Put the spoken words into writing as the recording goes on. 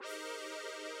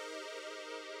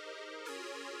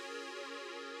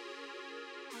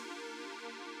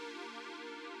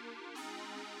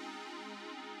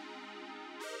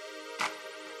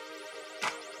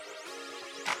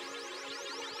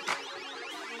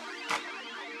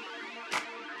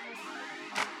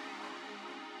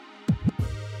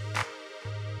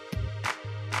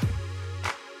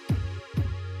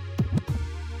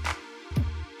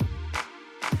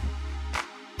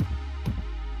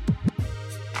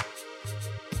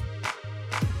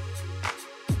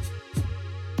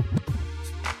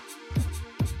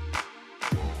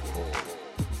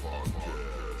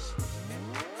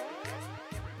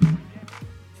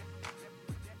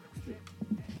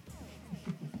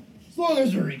As long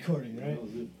as we're recording, right?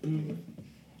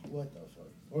 What the fuck?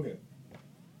 Okay.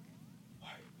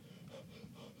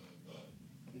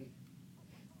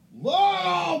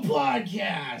 LongHaul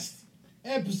Podcast,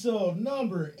 episode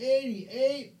number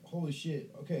 88. Holy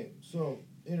shit. Okay, so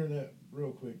internet,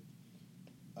 real quick.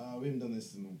 We haven't done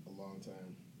this in a long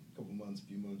time. A couple months,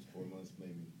 few months, 4 months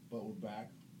maybe. But we're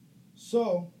back.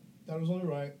 So, thought it was only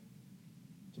right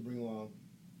to bring along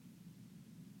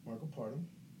Marco Parra.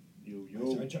 Yo,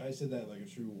 yo. I said that like a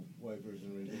true white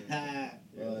person right there.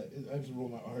 I have to roll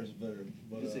my R's better.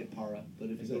 But, You say para, but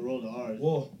if you roll the R's.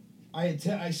 Well,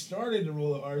 I started to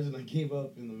roll the R's and I gave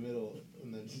up in the middle,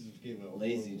 and then just gave up.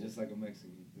 Lazy, just like a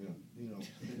Mexican. Yeah, you know.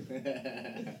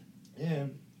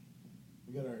 And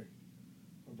we got our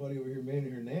buddy over here,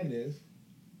 Manny Hernandez.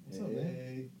 What's up,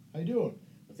 man? How you doing?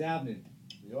 What's happening?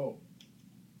 Yo.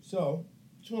 So,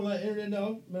 just want to let internet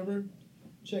know. Remember,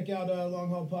 check out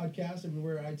LongHaul Podcast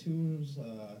everywhere, iTunes,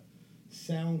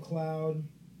 SoundCloud.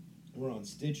 We're on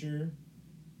Stitcher.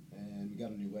 And we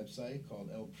got a new website called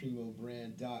PRIMO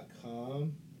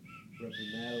BRAND.com.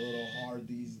 Repping that a little hard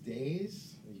these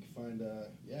days. And you can find,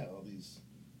 all these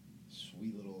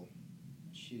sweet little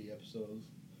shitty episodes.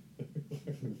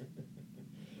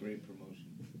 Great promotion.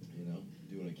 You know,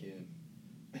 do what I can.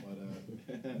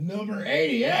 But, number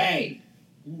 88!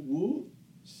 Woo-woo.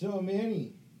 So,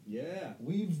 Manny. Yeah.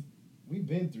 We've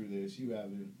been through this. You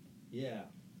haven't. Yeah.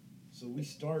 So we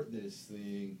start this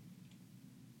thing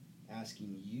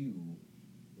asking you,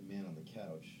 the man on the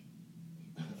couch.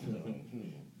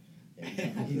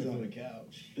 He's on the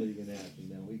couch. What are you gonna ask me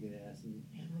now? What are you gonna ask me?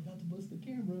 Man, we're about to bust the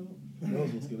camera. Who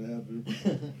knows what's gonna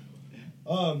happen?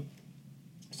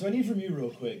 So I need from you real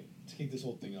quick to kick this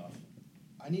whole thing off.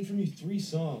 I need from you 3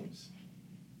 songs.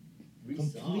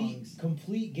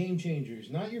 Complete game changers.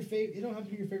 Not your favorite. You don't have to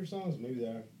be your favorite songs. Maybe they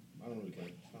are. I don't really care.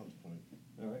 That's not the point.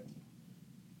 All right.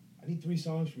 I need 3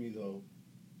 songs from you though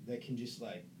that can just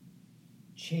like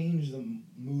change the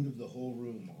mood of the whole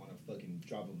room on a fucking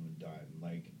drop of a dime.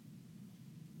 Like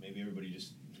maybe everybody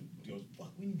just goes,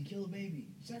 "Fuck, we need to kill a baby.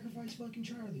 Sacrifice fucking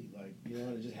Charlie." Like, you know,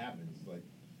 and it just happens. Like,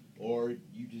 or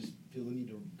you just feel the need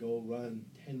to go run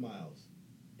 10 miles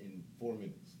in 4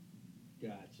 minutes.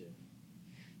 Gotcha.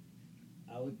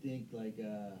 I would think like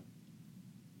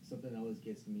something that always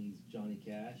gets me is Johnny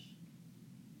Cash.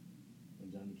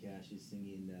 When Johnny Cash is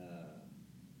singing,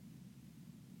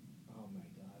 oh my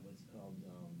God, what's it called?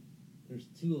 There's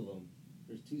 2 of them.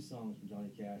 There's 2 songs from Johnny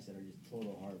Cash that are just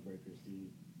total heartbreakers,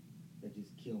 dude. That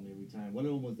just kill me every time. One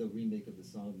of them was the remake of the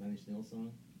song, Nine Inch Nails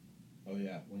song. Oh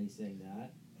yeah, when he sang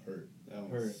that. Hurt. That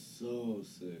was so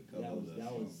sick. That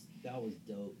was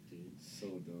dope, dude.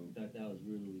 So dope. That was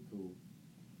really, really cool.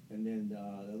 And then the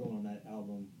other one on that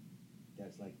album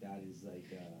that's like that is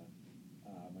like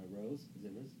My Rose. Is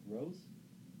it Rose?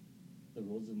 The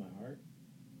Rose of My Heart?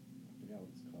 I forgot what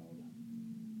it's called. I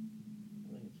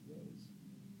think it's Rose.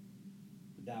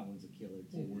 But that one's a killer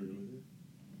too. What word was it?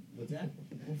 What's that?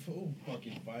 We'll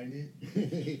fucking find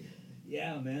it.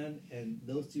 Yeah, man. And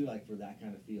those 2, like, for that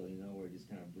kind of feel, you know, where it just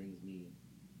kind of brings me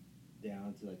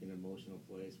down to like an emotional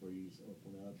place where you just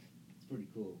open up. It's pretty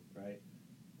cool, right?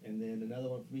 And then another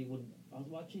one for me, when I was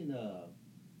watching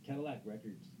Cadillac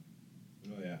Records.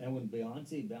 Oh yeah. And when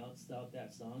Beyonce bounced out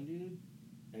that song, dude,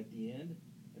 at the end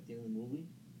of the movie,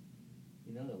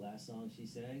 you know, the last song she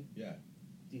sang. Yeah.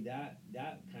 Dude, that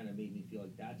kind of made me feel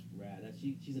like that's rad.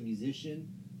 She's a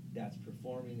musician that's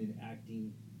performing and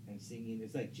acting and singing.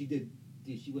 It's like she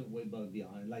went way above and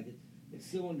beyond. Like it's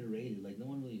so underrated. Like no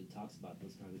one really talks about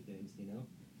those kind of things, you know.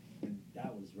 And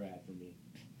that was rad for me.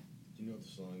 Do you know what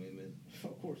the song name is?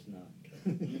 Of course not.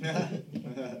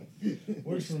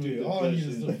 Works for me. All I need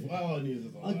is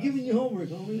the I'm giving you homework,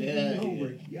 homie. Yeah, Giving you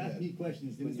homework. You asked me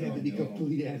questions. Didn't say to be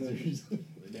complete answers.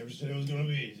 They never said it was gonna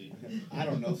be easy. I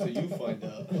don't know, so you find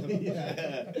out.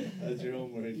 Yeah. That's your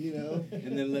homework. You know?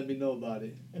 And then let me know about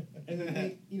it. And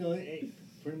then, you know,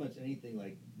 pretty much anything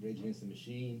like Rage Against the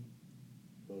Machine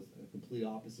goes a complete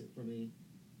opposite for me.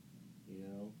 You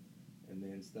know? And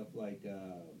then stuff like,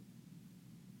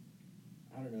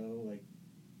 I don't know, like...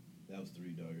 That was 3,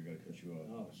 dog. I gotta cut you off.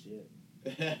 Oh, shit.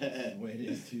 That's the way it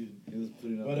is, dude. He was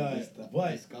putting up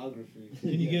discography.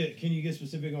 Can you get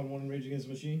specific on one Rage Against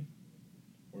the Machine?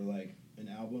 Or like an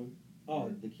album? Oh,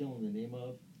 The Kill in the Name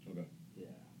of? Okay.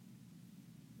 Yeah.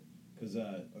 Because,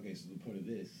 okay, so the point of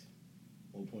this,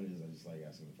 the whole point is I just like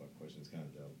asking the fucking questions, kind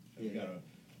of dope. Yeah.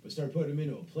 But start putting them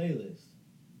into a playlist.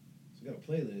 So we got a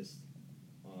playlist.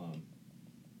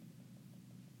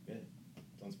 Yeah,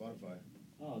 it's on Spotify.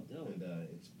 Oh, dope. And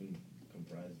it's been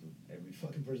comprised of every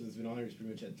fucking person that's been on here. It's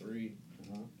pretty much had 3.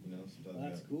 Uh-huh. You know, sometimes Well,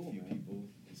 that's got cool, a few man. people.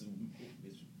 It's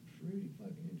pretty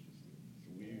fucking interesting. It's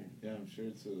weird. Yeah, I'm sure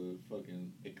it's a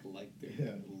fucking eclectic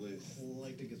list.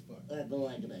 Eclectic as fuck.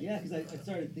 Yeah, because I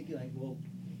started thinking like, well,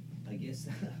 I guess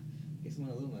I'm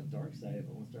gonna live on the dark side if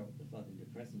I want to start with the fucking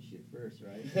depressing shit first,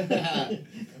 right?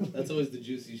 That's always the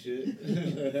juicy shit.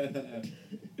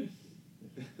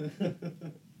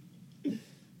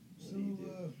 So,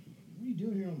 what are you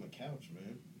doing here on my couch,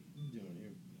 man? What are you doing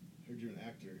here? Heard you're an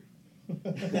actor.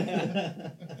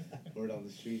 Word on the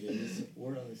street is.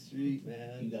 Word on the street,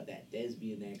 man. You got that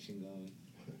thespian action going.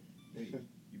 Wait,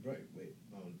 you brought,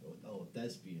 oh,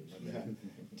 thespian. My bad.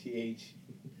 TH.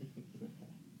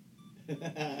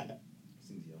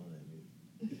 Things yelling at me.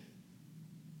 I don't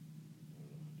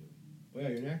know how to do it. Well, yeah,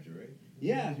 you're an actor, right?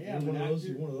 Yeah, You're I'm one an of those.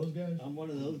 actor. You're one of those guys. I'm one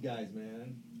of those guys,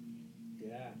 man.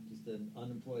 Yeah, just an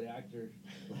unemployed actor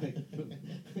like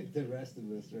the rest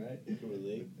of us, right? You can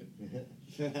relate.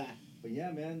 But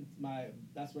yeah, man,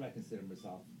 that's what I consider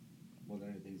myself more than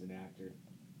anything as an actor.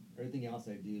 Everything else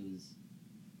I do is,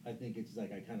 I think it's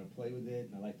like I kind of play with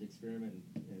it, and I like to experiment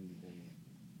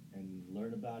and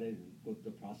learn about it and go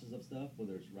through the process of stuff,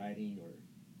 whether it's writing or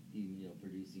even,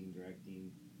 producing,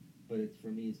 directing. But for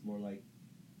me, it's more like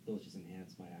those just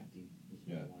enhance my acting, which is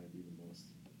what I want to do the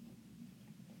most.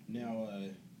 Now,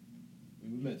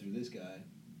 we met through this guy.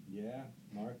 Yeah,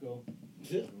 Marco.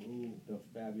 Ooh. The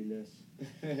fabulous.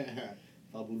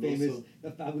 Fabuloso.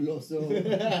 The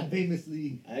fabuloso.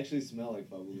 Famously. I actually smell like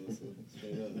Fabuloso.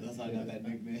 Straight up. That's how I got that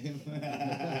nickname.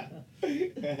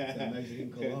 That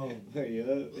Mexican cologne.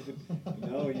 Yup.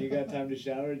 No, when you got time to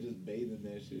shower, just bathe in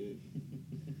that shit.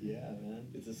 Yeah, man.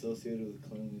 It's associated with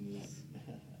cleanliness.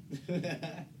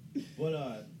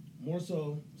 But more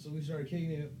so we started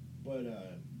kicking it. But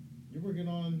you're working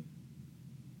on.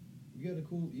 You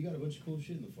got a bunch of cool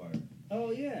shit in the fire.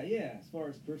 Oh yeah. As far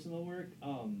as personal work,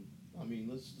 I mean,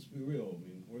 let's be real. I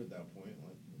mean, we're at that point.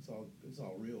 Like, it's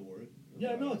all real work.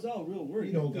 Yeah, no, it's all real work.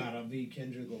 You don't gotta be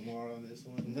Kendrick Lamar on this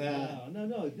one. No,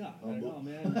 not at all,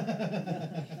 man.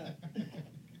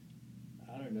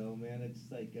 I don't know, man.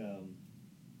 It's like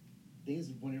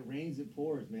things. When it rains, it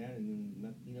pours, man. And then,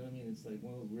 you know what I mean? It's like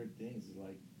one of those weird things. Is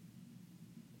like,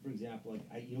 for example,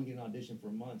 like you don't get an audition for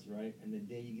months, right? And the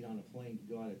day you get on a plane to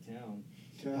go out of town,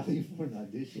 for an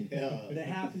audition. Yeah. That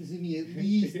happens to me at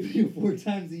least 3 or 4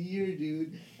 times a year,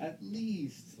 dude. At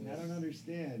least. And I don't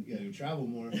understand. You gotta travel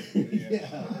more.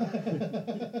 Yeah.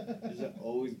 You should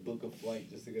always book a flight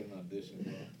just to get an audition,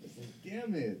 bro. It's like,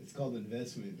 damn it. It's called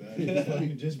investment,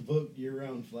 man. Just book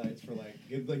year-round flights for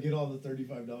get all the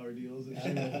 $35 deals. And I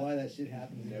don't know why that shit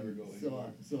happens. Never go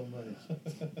anywhere. So much.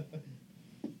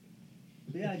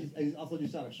 But yeah, I also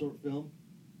just shot a short film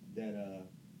that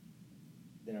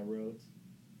I wrote,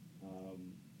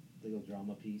 little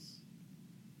drama piece,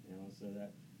 so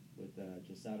that with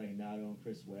Josado Hinato and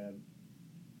Chris Webb,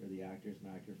 for the actors,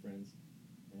 my actor friends,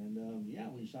 and yeah,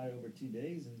 we shot it over 2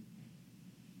 days and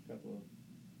a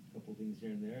couple things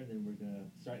here and there, and then we're gonna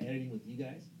start editing with you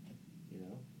guys,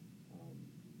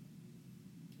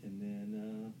 and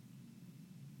then.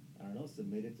 I don't know,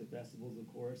 submit it to festivals, of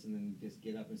course, and then just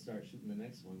get up and start shooting the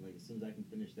next one. Like, as soon as I can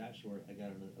finish that short, I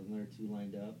got another 2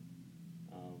 lined up,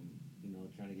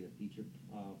 trying to get a feature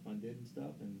funded and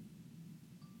stuff, and,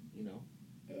 a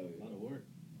lot of work.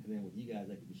 And then with you guys,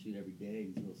 I can shoot every day,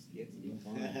 these little skits and be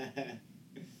fun. I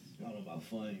don't know about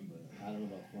funny, but... I don't know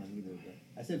about fun either, but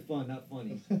I said fun, not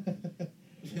funny.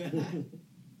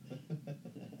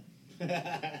 But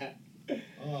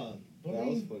that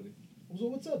was funny. So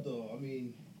what's up, though? I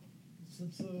mean... So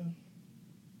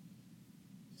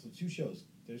 2 shows.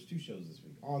 There's 2 shows this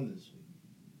week. This week.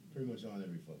 Pretty much on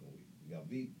every fucking week. We got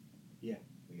VEEP. Yeah.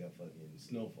 We got fucking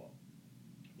SNOWFALL.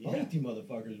 Yeah. Both you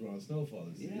motherfuckers were on SNOWFALL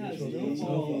this week. Yeah,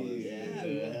 SNOWFAll.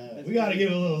 Yeah. We gotta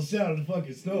give a little shout out to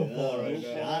fucking SNOWFAll right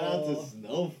now. Shout out to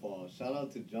SNOWFALL. Shout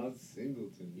out to John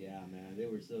Singleton. Yeah, man. They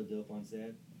were so dope on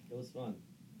set. It was fun.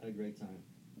 I had a great time.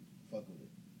 Fuck with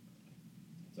it.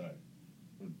 Sorry.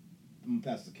 I'm gonna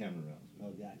pass the camera around.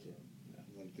 Oh, gotcha.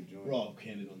 Like the joint. We're all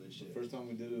candid on this shit. The first time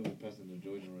we did it, we were passing the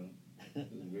joint around.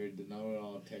 It was very. Now we're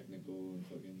all technical and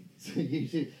fucking. So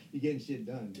you're getting shit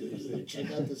done. Dude, check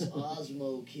out this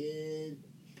Osmo, kid.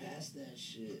 Pass that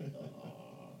shit.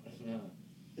 Oh.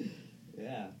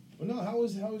 Yeah. Well, no. How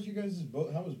was you guys?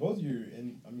 How was both your?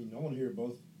 And I mean, I want to hear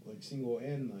both like single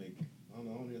and like I don't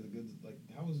know. I want to hear the good. Like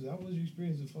how was your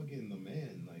experience with fucking the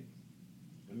man? Like,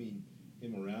 I mean,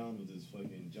 him around with his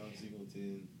fucking John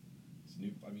Singleton.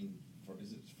 Snoop. I mean,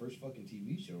 is it his first fucking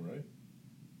TV show, right?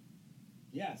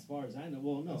 Yeah, as far as I know.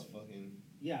 Well, no. That's fucking.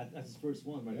 Yeah, that's his first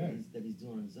one, right? Yeah. That he's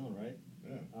doing on his own, right?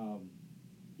 Yeah.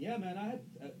 Yeah, man.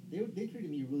 They treated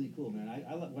me really cool, man.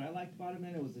 What I liked about it,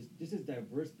 man, it was just as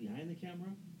diverse behind the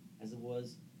camera as it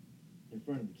was in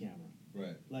front of the camera.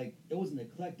 Right. Like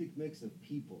eclectic mix of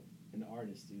people and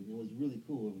artists, dude. And it was really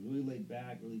cool. It was really laid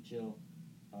back, really chill.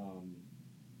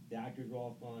 The actors were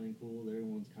all fun and cool.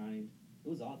 Everyone's kind. It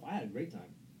was awesome. I had a great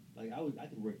time. Like I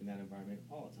could work in that environment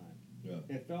all the time.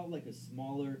 Yeah. It felt like a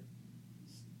smaller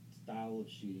style of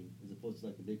shooting as opposed to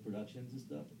like the big productions and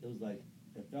stuff. It was like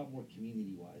it felt more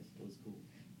community wise. It was cool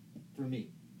for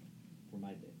me, for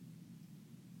my day.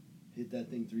 Hit that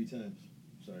thing 3 times.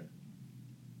 Sorry.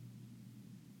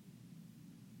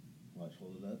 Watch,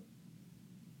 hold it up.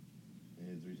 And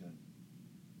hit it 3 times.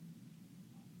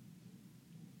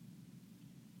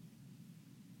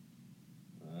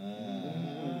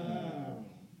 Ah.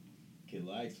 Kid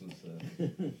likes what's up.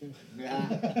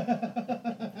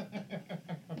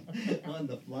 On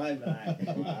the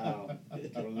flyback. Wow.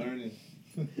 We're learning.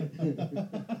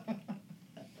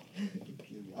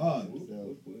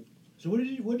 So what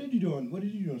did you do on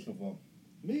Snowfall?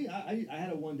 Me, I had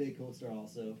a 1-day co-star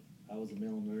also. I was a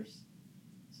male nurse.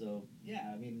 So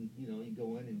yeah, I mean, you know, you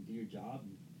go in and do your job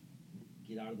and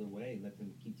get out of their way and let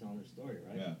them keep telling their story,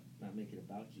 right? Yeah. Not make it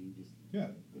about you, just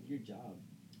Yeah. go do your job.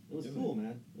 It was Yeah, cool, man.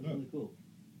 man. It was Yeah. really cool.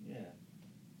 Yeah.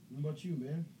 What about you,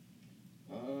 man?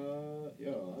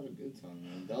 Yo, I had a good time,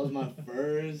 man. That was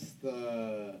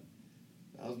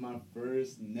my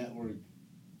first network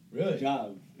Really?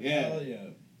 job. Yeah. Hell yeah.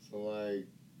 So like,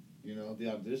 you know, the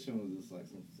audition was just like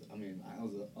I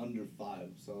was under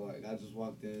 5, so like I just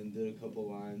walked in, did a couple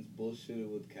lines, bullshitted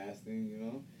with casting, you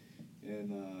know,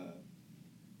 and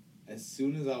as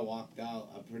soon as I walked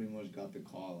out, I pretty much got the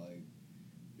call like,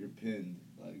 you're pinned,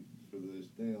 like for this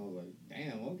thing. I was like,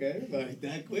 damn, okay, like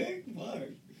that quick, fuck,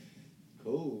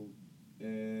 cool,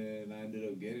 and I ended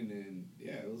up getting it, and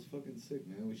yeah, it was fucking sick,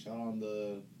 man. We shot on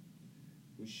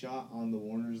the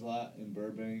Warner's lot in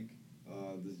Burbank.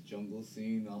 This jungle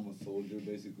scene. I'm a soldier,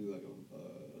 basically like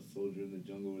a soldier in the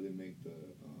jungle where they make the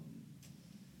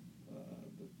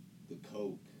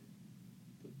coke,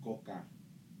 the coca,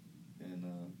 and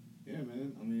yeah,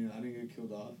 man. I mean, I didn't get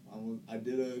killed off. I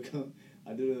did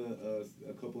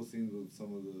a couple scenes with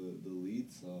some of the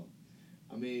leads. So,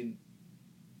 I mean,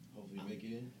 Hopefully you make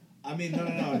it in. I mean, no.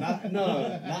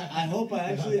 I hope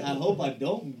I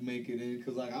don't make it in,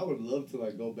 because like I would love to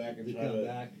like go back and You try come to.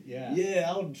 back, yeah.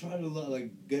 Yeah, I would try to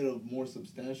like get a more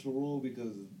substantial role,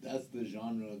 because that's the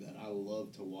genre that I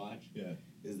love to watch. Yeah.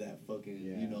 Is that fucking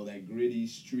Yeah. you know, that gritty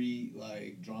street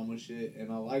like drama shit,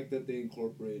 and I like that they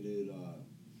incorporated.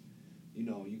 You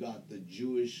know, you got the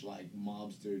Jewish like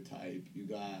mobster type. You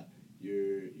got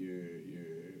your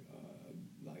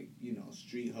like, you know,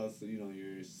 street hustler, you know,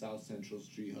 your South Central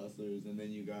street hustlers, and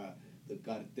then you got the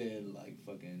cartel, like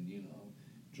fucking, you know,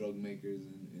 drug makers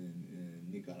in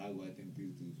Nicaragua. I think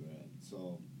these dudes were at.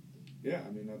 So, yeah,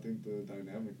 I mean, I think the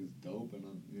dynamic is dope,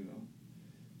 and you know,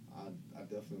 I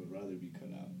definitely would rather be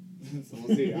cut out. So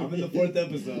we'll see. I'm in the 4th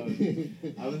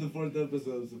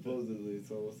episode. Supposedly.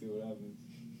 So we'll see what happens.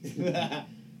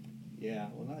 Yeah,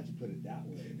 well, now that you put it that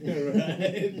way.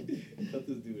 Right? Cut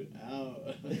this dude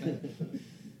out.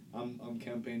 I'm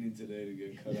campaigning today to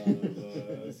get cut out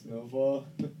of Snowfall.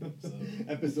 So,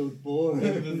 Episode 4.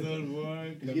 Episode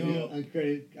 4.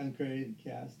 Uncredited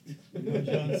cast. you know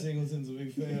John Singleton's a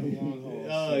big fan of LongHaul.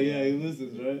 Oh, yeah, he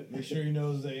listens, right? Make sure he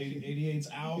knows the 88's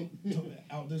out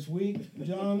this week.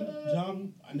 John,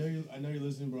 I know you're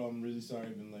listening, bro. I'm really sorry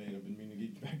I've been late. I've been meaning to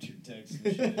get back to your texts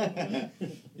and shit. But,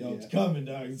 yo, it's coming,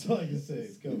 dog. That's all I can say.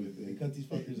 It's coming. They cut these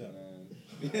fuckers out.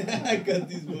 I cut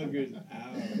these fuckers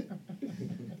out.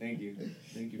 Thank you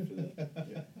for that.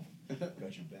 Yeah.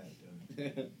 Got your back,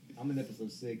 dog. I'm in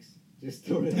episode 6. Just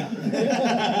throw it out.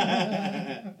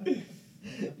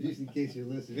 Just in case you're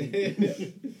listening.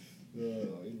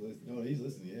 No, he's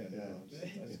listening. Yeah. Yeah.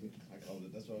 I called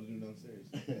it. That's what I was doing downstairs.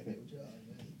 Good job,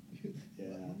 man.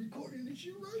 Yeah. I'm recording this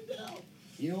shit right now.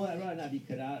 You know what? I'd rather not be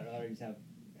cut out. I'd rather just have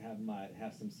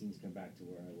some scenes come back to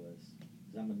where I was.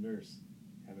 Because I'm a nurse.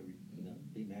 Having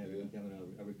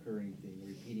a recurring thing, a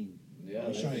repeating. Yeah,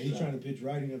 He's trying to pitch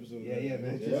writing episodes. Yeah,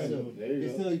 man. Yeah, So, there you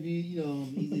just go. so it'd be, you know,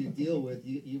 easy to deal with.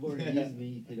 You've already used me.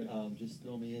 You could just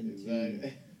throw me into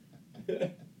Exactly.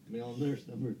 male nurse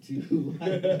number 2.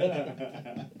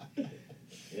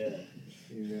 Yeah.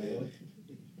 You know,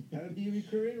 that would be a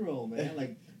recurring role, man.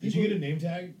 Like, Did you get a name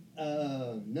tag?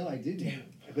 No, I didn't. Damn.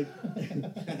 But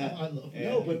I love it.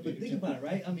 no, but think about it,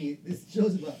 right? I mean, this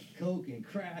show's about coke and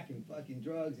crack and fucking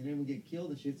drugs, and everyone get killed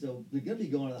and shit. So they're gonna be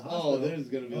going to the hospital. Oh, there's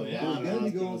gonna be a lot They're of gonna be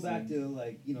hospital going back scenes. to,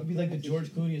 like, you know, It'd be like the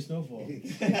George Clooney of Snowfall.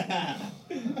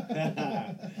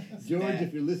 George,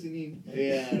 if you're listening.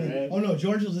 Yeah, right. Oh no,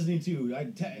 George was listening too.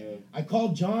 Yeah. I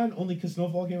called John only because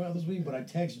Snowfall came out this week, but I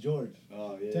text George.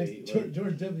 Oh yeah. George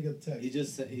definitely got the text. He I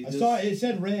just saw it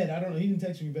said red. I don't know. He didn't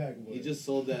text me back. But. He just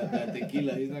sold that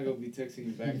tequila. He's not gonna be texting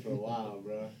you back for a while,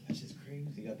 bro. That's just crazy.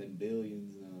 He got them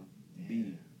billions now.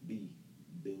 Damn.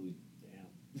 Billion.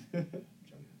 Damn.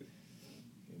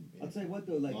 I'll tell you what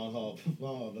though, like LongHaul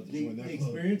about to the join that club.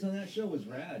 experience on that show was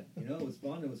rad. You know, it was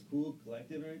fun. It was cool,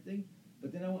 collective, and everything.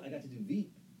 But then I got to do VEEP,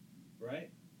 right?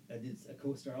 I did a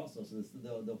co-star also. So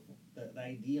the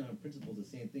idea on principle is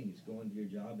the same thing. You just go into your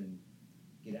job and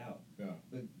get out. Yeah.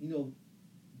 But you know,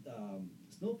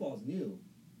 Snowfall's new,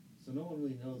 so no one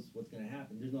really knows what's gonna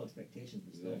happen. There's no expectations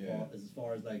for Snowfall as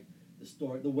far as like the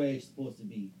story, the way it's supposed to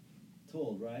be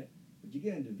told, right? But you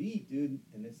get into VEEP, dude,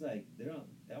 and it's like they're on.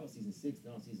 That was season 6.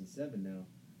 They're on season 7 now.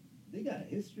 They got a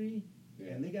history,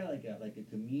 and they got like a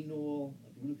communal,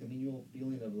 like a really communal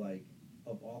feeling of like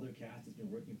of all their cast that's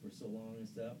been working for so long and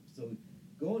stuff. So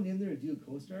going in there to do a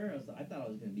co-star, I thought I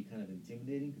was gonna be kind of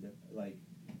intimidating because like,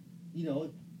 you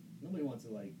know, nobody wants to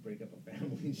like break up a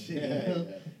family and shit. Yeah, You know?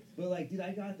 yeah. But like, dude,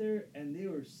 I got there and they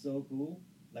were so cool.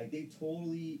 Like they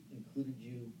totally included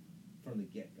you from the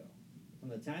get-go. From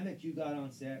the time that you got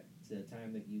on set to the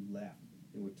time that you left,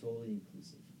 they were totally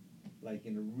inclusive, like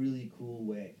in a really cool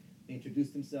way. They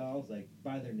introduced themselves like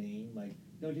by their name, like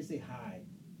don't just say hi,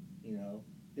 you know.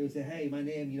 They would say, "Hey, my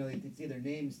name," you know. They'd say their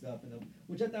name and stuff, and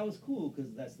which I thought was cool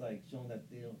because that's like showing that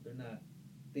they're not,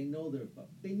 they know their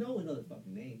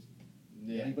fucking names,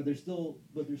 Yeah. but they're still,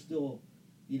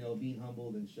 you know, being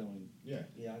humbled and showing. Yeah.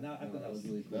 Yeah, I thought that was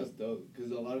really cool. That's dope.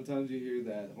 Because a lot of times you hear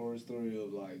that horror story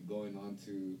of like going on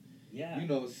to, Yeah. you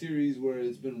know, series where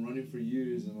it's been running for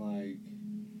years and like,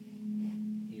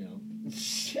 You know.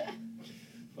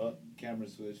 oh, camera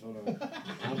switch. Hold on.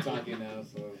 I'm talking now,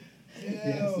 so.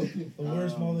 Yeah, the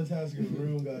worst multitasker in the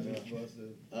room got just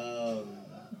busted.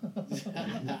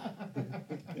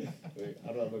 Wait,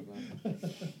 how do I look now? Let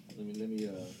me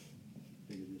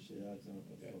figure this shit out. 'Cause I don't know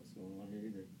what the fuck's going on here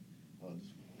either. I'll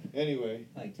just- Anyway,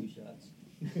 Like 2 shots.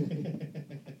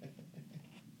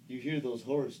 you hear those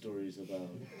horror stories about.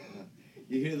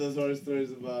 You hear those horror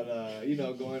stories about, you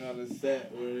know, going on a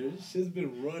set where shit's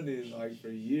been running like for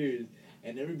years,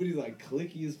 and everybody's like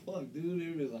cliquey as fuck, dude.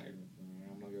 Everybody's like,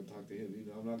 I'm not gonna talk to him, you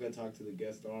know. I'm not gonna talk to the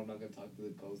guest star. I'm not gonna talk to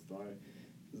the co-star.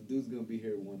 This dude's gonna be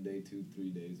here 1 day, 2, 3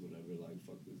 days, whatever. Like,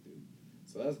 fuck this dude.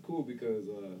 So that's cool because,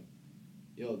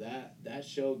 yo, that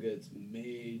show gets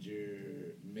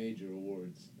major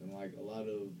awards and like a lot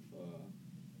of,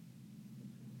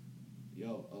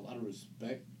 a lot of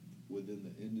respect within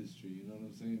the industry. You know what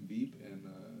I'm saying? VEEP and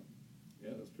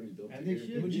yeah, that's pretty dope. And to they hear.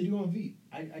 should. What'd you do on VEEP?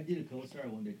 I did a co-star,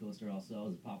 one day co-star also. I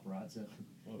was a paparazzi,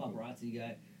 Oh, paparazzi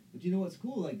guy. But you know what's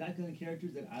cool? Like that kind of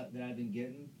characters that I've been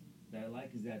getting that I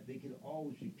like is that they could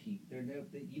always repeat.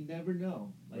 You never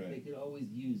know. Like Right. they could always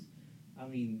use. I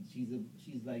mean,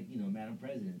 she's like, you know, Madam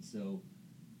President, so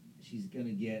she's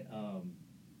gonna get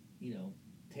you know,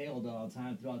 tailed all the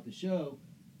time throughout the show.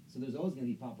 So there's always gonna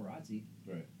be paparazzi.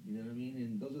 Right. You know what I mean?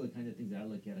 And those are the kind of things that I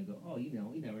look at and go, oh, you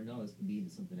know, you never know, this could be into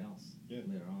something else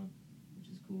later on, which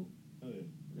is cool. Oh, yeah.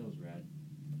 That was rad.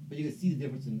 But you can see the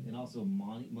difference in also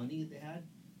money that they had.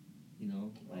 You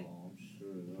know, like Oh, I'm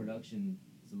sure. the production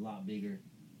is a lot bigger.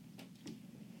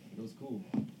 It was cool.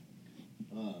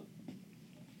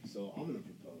 So I'm gonna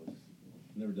propose.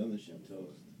 Never done this shit.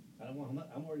 Toast. I'm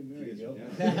already married, yo.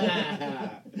 Damn,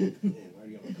 I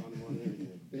already got my condom on and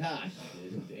everything. Gosh,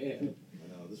 damn. I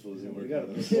know this fool's in We work. gotta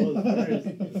propose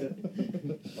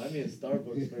first. Buy me a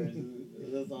Starbucks first.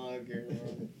 That's all I care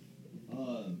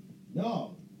about.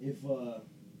 No, if you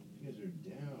guys are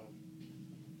down,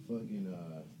 fucking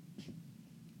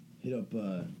hit up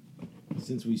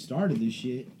since we started this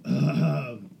shit,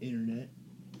 internet,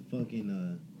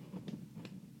 fucking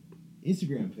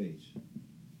Instagram page.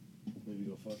 Maybe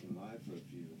go fucking live for a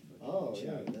few. Oh, Chat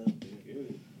yeah. it up, dude.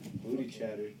 Good. Booty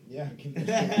chatter. Yeah,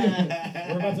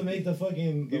 we're about to make the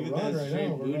fucking Give it run that right straight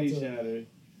now. We're booty about to, chatter. we're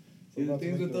See, the about to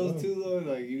things make with the those run. two, though,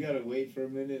 like, you gotta wait for a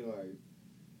minute, like,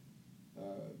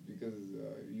 because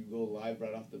you go live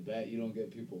right off the bat, you don't get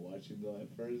people watching, though,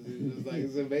 at first. It's just like,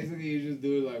 so basically you just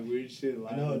do, like, weird shit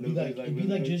live. I know, and it'd be nobody's,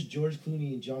 like just George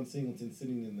Clooney and John Singleton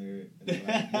sitting in there. And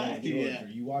they're like, Yo, George, Yeah. are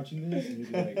you watching this? And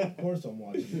you'd be like, of course I'm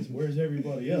watching this. Where's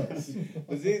everybody else?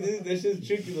 But see, this shit's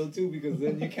tricky, though, too, because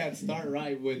then you can't start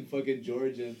right when fucking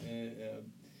George and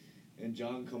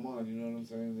John come on, you know what I'm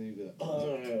saying? Then you be like, oh,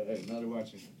 all right, now they're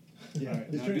watching. Yeah. All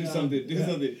right, now do something, do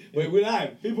something. Wait, we're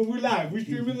live. People, we're live. We're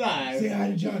streaming live. Say hi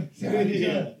to John. Say hi to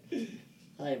John. Yeah.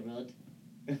 Hi, Rod.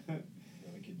 No,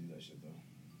 we could do that shit though.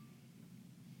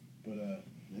 But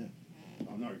yeah,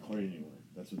 I'm not recording anymore.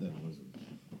 That's what that was.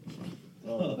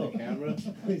 Oh, the camera?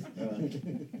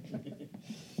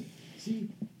 See,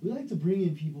 we like to bring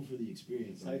in people for the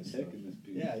experience. It's high tech in this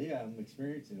piece. Yeah, I'm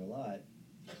experiencing a lot.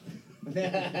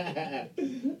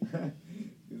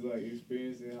 He's like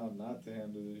experiencing how not to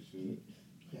handle this shit.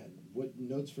 Yeah, what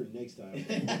notes for next time?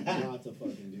 Not to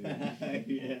fucking do.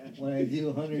 Yeah. When I do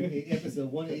episode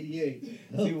 188.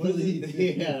 See, what does it,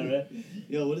 yeah, right?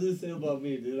 Yo, what does it say about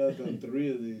me, dude? I've done 3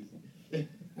 of these.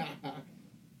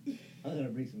 I'm gonna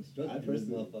bring some structure I to this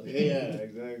personally, motherfucker. yeah,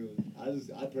 exactly.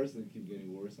 I personally keep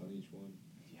getting worse on each one.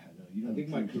 Yeah, no, you I don't. think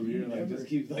my career like just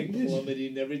keeps like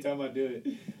plummeting every time I do it.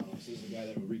 Oh, this is the guy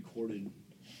that recorded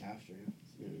after.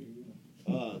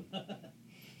 Oh god.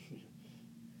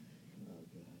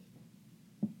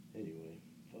 Anyway,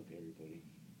 fuck everybody.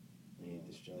 I hate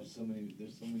this job. There's so many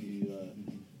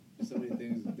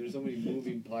things. There's so many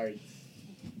moving parts.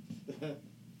 Fuck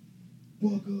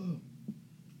up.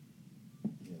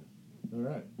 Yeah. All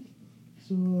right.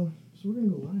 So we're gonna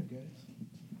go live, guys.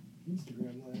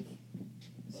 Instagram live.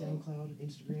 SoundCloud,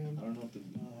 Instagram. I don't know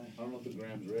if the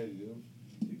gram's ready, dude.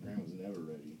 The gram was never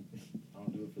ready. I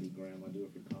don't do it for the gram. I do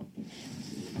it for content.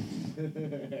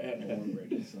 Born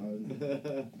ready, son.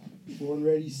 Born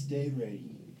ready, stay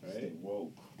ready. Right? Stay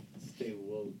woke. Stay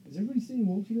woke. Is everybody staying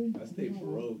woke today? I stay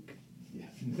broke. Yeah.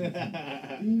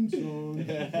 Theme song.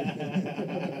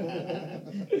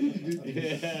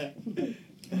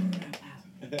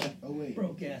 Oh wait.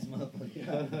 Broke ass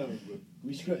motherfucker.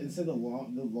 We should instead of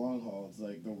long haul, it's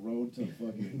like the road to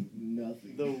fucking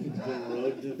nothing. The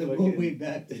road to The fucking way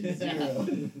back to zero.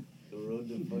 The road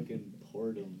to fucking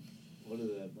boredom. What is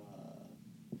that?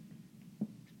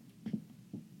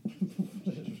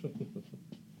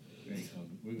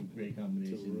 Great To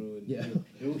combination. ruin. Yeah.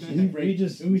 We should break,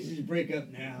 just- we should break up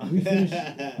now. We finish.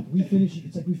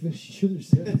 It's like we finish each other's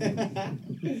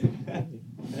sentences.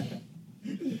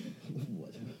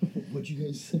 What you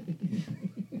guys say?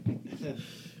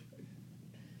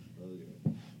 Oh,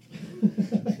 yeah. I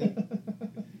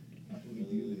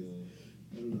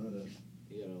don't know how to.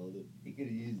 You gotta hold it. He could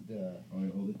have used. Oh, I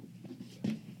hold it.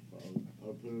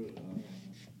 I'll put it.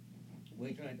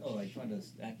 Wait, trying to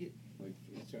stack it. Like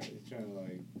he's trying to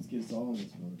like Let's get us all on this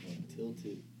motherfucker. tilt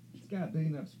it. It's got a big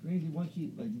enough screen. You want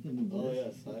you like you can move. Oh this.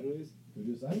 yeah, sideways. Can we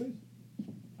do it sideways?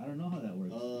 I don't know how that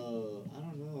works. I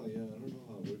don't know. Yeah, I don't know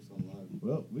how it works online.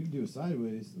 Well, we can do it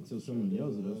sideways until someone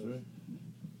yells at us, right?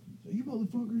 So you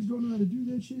motherfuckers don't know how to do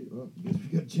that shit? Well, guess we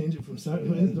gotta change it from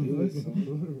sideways to do it,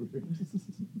 fucking.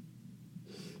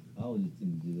 I was just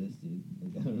gonna do this, dude.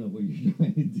 Like, I don't know what you're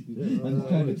trying to do.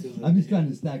 Yeah, I'm just trying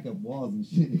to stack up walls and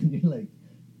shit, and you're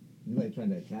like trying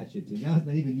to attach it to. Now it's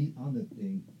not even neat on the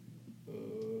thing.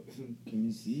 Can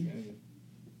you see? Kinda.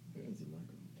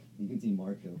 You can see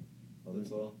Marco. Oh,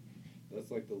 that's all. That's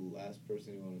like the last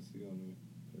person you want to see on there.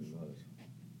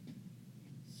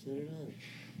 Set it up.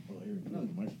 Oh, here we go. No.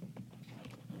 The microphone.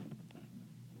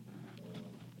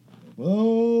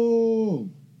 Whoa!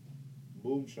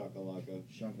 Boom shakalaka.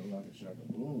 Shaka laka shaka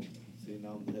boom. See,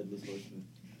 now I'm the headless horseman.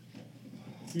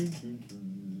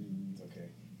 It's okay.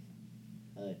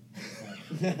 Hi.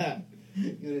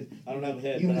 I don't have a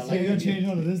head, You but I wanna like say to change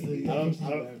onto this thing. I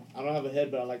don't have a head,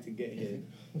 but I like to get hit.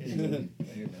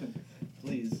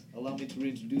 Please allow me to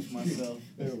reintroduce myself.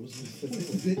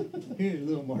 Here's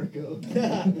little Marco.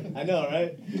 I know,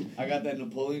 right? I got that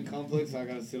Napoleon complex. So I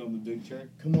gotta sit on the big chair.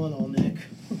 Come on, all neck.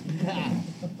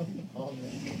 All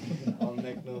neck. All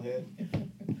neck, no head.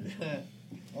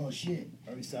 Oh shit.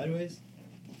 Are we sideways?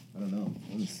 I don't know.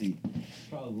 Let me see.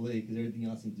 Probably, because everything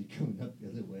else seems to be coming up the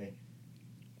other way.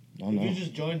 Oh If you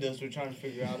just joined us, we're trying to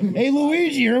figure out. If Hey we're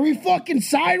Luigi, are we fucking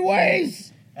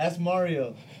sideways? Ask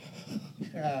Mario.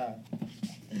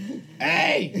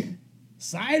 Hey!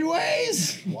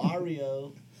 Sideways?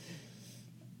 Wario.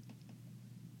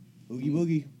 Oogie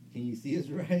boogie. Can you see us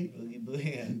right? Boogie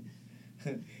boogie.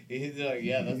 He's like,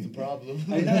 yeah, that's the problem.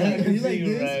 I know, like, can you see like you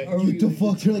this, right. or- Get the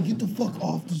fuck, they're like, get the fuck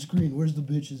off the screen. Where's the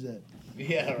bitches at?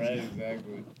 Yeah, right,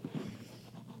 exactly.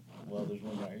 Well, there's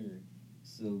one right here.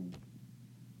 So,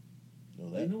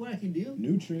 you know what I can do?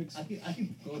 New tricks. I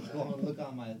can go and look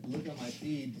on my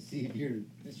feed to see if you're.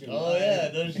 Oh yeah,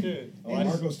 no shit. Oh,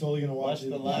 Marco's totally gonna watch Watch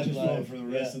the it. live his phone live for the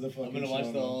rest of the fucking I'm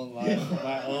gonna show. watch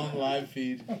my own live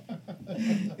feed.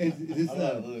 Is this How do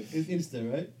I look? it's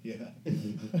Insta, right? Yeah.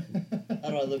 How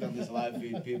do I look on this live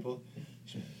feed, people?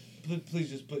 Please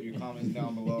just put your comments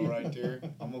down below right there.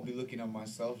 I'm gonna be looking at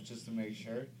myself just to make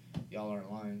sure y'all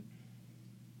aren't lying.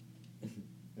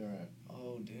 All right.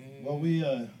 Oh damn. Well, we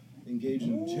engage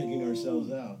in checking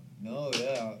ourselves out. No,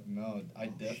 yeah, no. I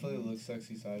definitely look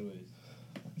sexy sideways.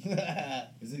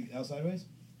 Is it out sideways?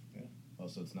 Yeah. Oh,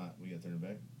 so it's not. We gotta turn it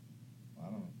back. I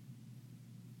don't know.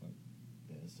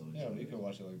 Yeah, it's totally Yeah, we separate. could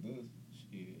watch it like this.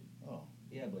 Shit. Oh.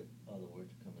 Yeah, but all the words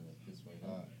are coming up this way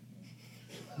now.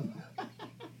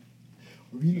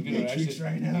 We're in the You're gonna Matrix actually-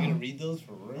 right You're gonna now. read those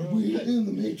for real? We're in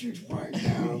the Matrix right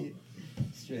now.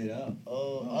 Straight up.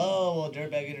 Oh, well,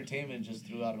 Dirtbag Entertainment just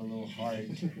threw out a little heart.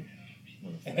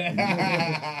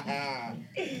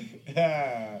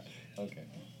 Okay.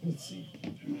 Let's see.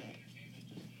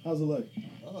 How's it look?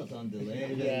 Oh, it's on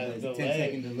delay. Yeah, It's delay.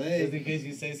 10-second delay. Just in case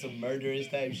you say some murderous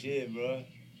type shit, bro.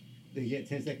 They get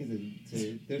 10 seconds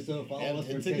to they're so follow Yeah, us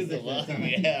for 10 10 seconds a seconds. lot. at a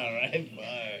time. Yeah, right?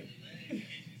 Fuck.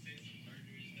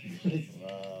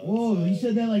 Wow, Whoa, you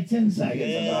said that like 10 seconds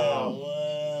Yeah, ago.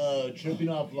 whoa. Tripping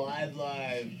off live.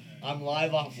 I'm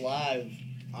live off live.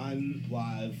 I'm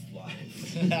live.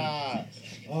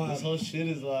 This whole shit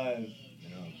is live.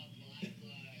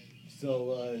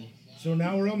 So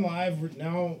now we're on live.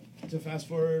 Now, to fast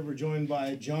forward, we're joined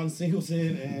by John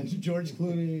Singleton and George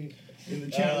Clooney in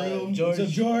the chat room. George, What's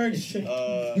up, George? if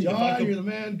I John, could- you're the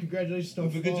man. Congratulations,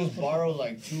 If we could Snowfall. just borrow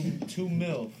like two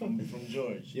mil from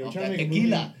George. Yeah, we're Off trying to that make a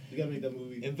tequila. movie. We gotta make that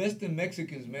movie. Invest in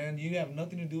Mexicans, man. You have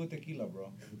nothing to do with tequila,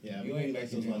 bro. Yeah, You we ain't like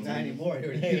those Mexican. ones. Not anymore.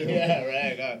 Yeah,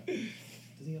 right. God.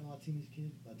 Does he have a Latinish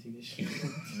kid? Latinish?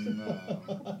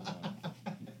 No.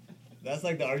 That's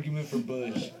like the argument for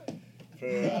Bush. For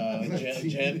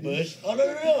Jeb Bush. Oh,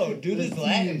 no. Dude is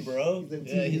Latin, bro.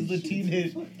 Yeah, he's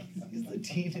Latinish. He's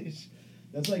Latinish.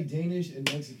 That's like Danish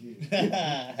and Mexican.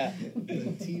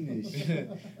 Latinish.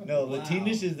 No, Wow.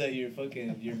 Latinish is that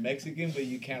you're Mexican, but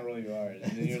you can't roll your R's.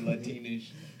 And then you're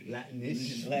Latinish.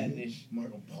 Latinish. Latinish.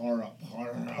 Marco Parra.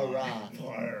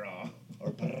 Parra.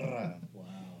 Or Parra. Wow.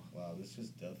 Wow, this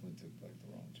just definitely took like the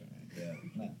wrong turn.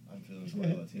 Yeah, I'm feeling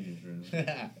quite Latinish right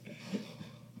now.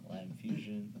 Latin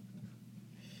fusion.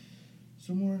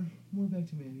 So more back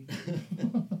to Manny.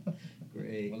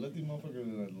 Great. Well, let these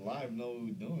motherfuckers live know what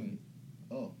we're doing.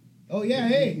 Oh yeah,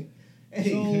 hey. Hey.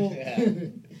 So, Yeah.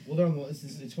 well, they're on the,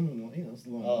 it's coming. It's the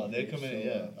long. Oh, they're coming in,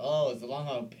 yeah. Oh, it's the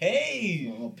LongHaul page.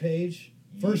 Long page.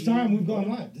 First time we've gone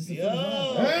live. This is the Yo.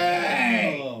 first time.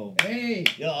 Hey, Oh. hey.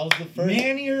 Yo, I was the first.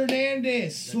 Manny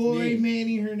Hernandez. Soy me.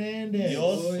 Manny Hernandez.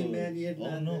 Yo, Soy soy. Manny Oh, no,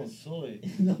 Hernandez. soy.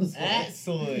 No, sorry. At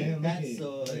soy. Damn, That's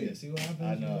look at- soy. look at- See what happens?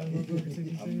 I know. You guys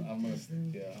look like I'm gonna,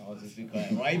 yeah, I'll just be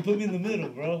quiet. Why you put me in the middle,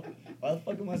 bro? Why the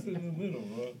fuck am I sitting in the middle,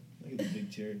 bro? Look at the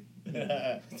big chair.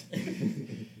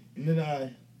 And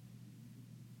then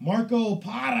Marco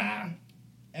Parra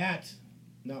at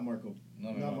not Marco.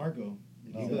 No, Not Marco.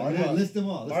 No, You Marco- gotta list them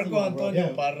all. List Marco them all, bro. Antonio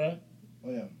Yeah. Parra Oh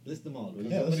yeah. List them all.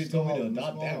 Luis. Yeah. Somebody let's told me go to on, let's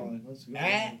adopt go that on. one. Let's go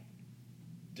at on.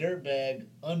 dirtbag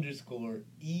underscore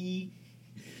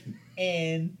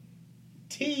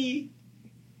ENT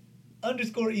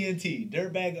underscore ENT.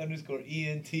 Dirtbag underscore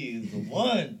ENT is the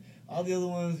one. All the other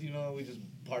ones, you know, we just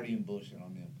party and bullshit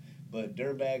on them. But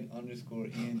dirtbag underscore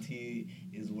ENT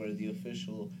is where the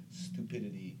official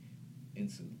stupidity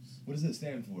ensues. What does it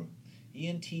stand for?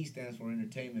 ENT stands for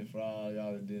entertainment for all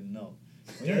y'all that didn't know.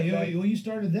 Yeah, you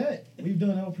started that. We've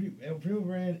done El Primo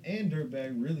Brand and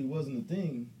Dirtbag really wasn't a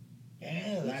thing.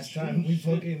 Yeah, that's Last true. time we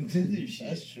fucking did this shit.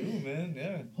 That's true, man.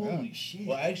 Yeah. Holy yeah. shit.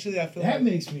 Well, actually, I feel That like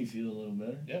makes me feel a little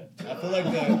better. yeah. I feel like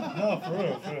no, for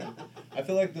real. I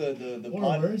feel like the Or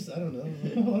worse, I don't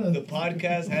know. the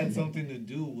podcast had something to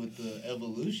do with the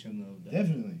evolution of that.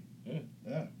 Definitely. Yeah.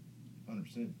 Yeah.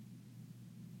 100%.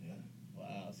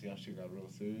 Wow, see how shit got real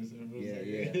serious there, bro? Yeah.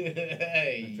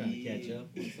 Hey. I'm trying to catch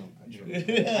up with something.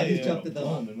 Yeah, I just yeah. jumped at the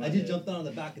Bomb in my I just head. jumped on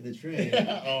the back of the train.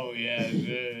 Oh yeah,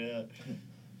 sure, yeah.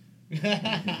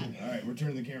 All right, we're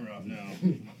turning the camera off now.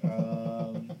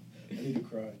 I need to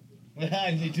cry.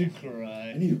 I need to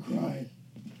cry. I need to cry.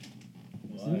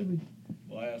 Why?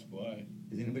 Why ask why?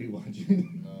 Is anybody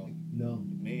watching? No. No.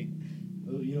 Me.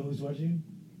 Oh, you know who's watching?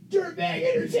 Dirtbag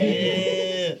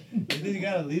Entertainment. Yeah. You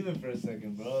gotta leave it for a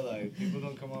second, bro. Like people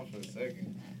don't come on for a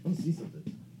second. I want to see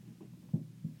something.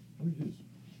 How do you do this?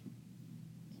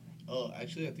 Oh,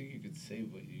 actually, I think you could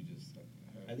save what you just heard.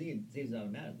 I think it saves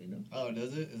automatically, no? Oh,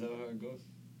 does it? Is that how it goes?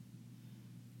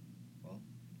 Well,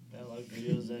 that live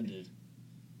video's ended.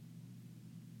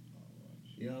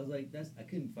 You know, I was like, I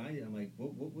couldn't find it. I'm like,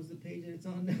 what was the page that it's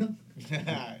on now?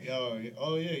 Yo,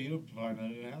 oh yeah, you probably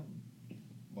not even have them.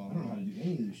 Well, I don't know how to do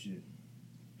any of this shit.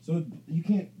 So you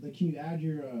can't, like, can you add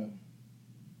your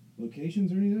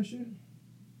locations or any of that shit?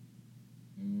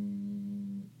 I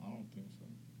don't think so.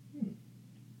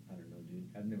 I don't know, dude.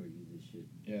 I've never used this shit.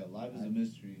 Yeah, live is a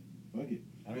mystery. Fuck it.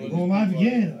 I We're don't going even live people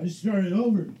again. I just started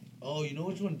over. Oh, you know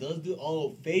which one does do?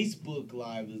 Oh, Facebook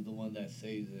Live is the one that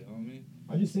saves it, homie.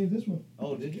 I just saved this one.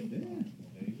 Oh, did you? Yeah.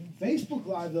 There you go. Facebook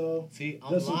Live, though. See,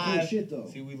 I'm That's some cool live. shit, though.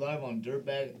 See, we live on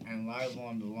Dirtbag and live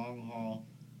on the LongHaul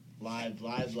Live.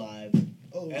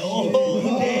 Oh,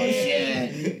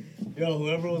 shit. Yo,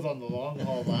 whoever was on the long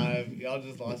haul live, y'all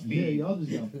just lost Yeah, feet. y'all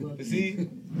just got fucked. But see,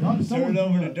 Y'all- turn it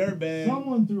over to threw up. Dirtbag.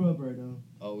 Someone threw up right now.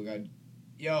 Oh, we got,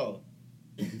 yo.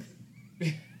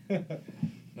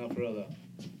 No, for real though.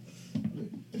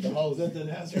 Oh, is that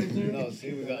the ass right there? No,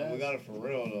 see, we got it for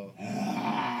real though.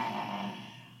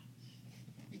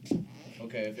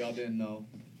 Okay, if y'all didn't know,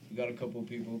 we got a couple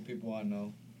people I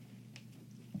know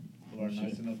who are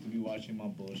nice enough to be watching my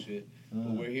bullshit.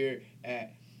 But we're here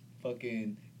at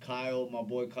fucking Kyle, my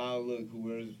boy Kyle. Look, who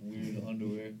wears weird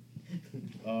underwear.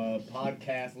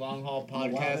 Podcast, Long Haul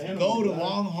Podcast. Wild Go to animal,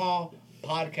 Long Haul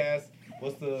Podcast.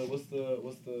 What's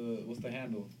the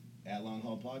handle? At Long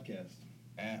Haul Podcast.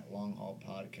 At Long Haul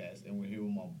Podcast, and we're here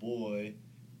with my boy,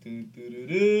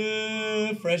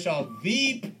 fresh off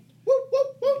VEEP.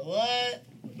 What?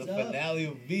 The finale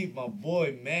of VEEP, my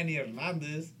boy Manny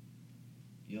Hernandez.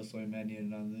 Yo soy Manny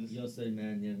Hernandez. Yo soy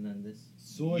Manny Hernandez.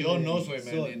 Yo no soy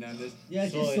Manny Hernandez. Yeah,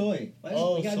 it's just soy.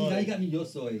 Oh, you soy. got me yo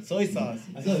soy. Soy sauce.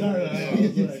 I was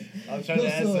I'm trying Yo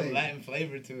to add soy. some Latin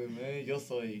flavor to it, man. Yo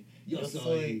soy. Yo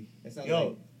soy. That sounds Yo.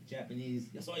 like Japanese.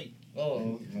 Yo soy.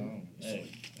 Oh, no. Hey,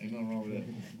 ain't nothing wrong with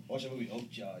that. Watch that movie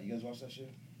Okja. You guys watch that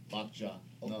shit? Bakja.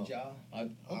 No. Okja. I,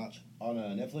 On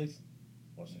Netflix?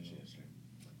 Watch that shit.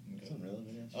 It's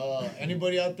irrelevant.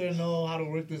 anybody out there know how to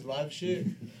work this live shit?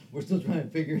 We're still trying to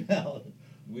figure it out.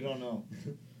 We don't know.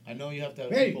 I know you have to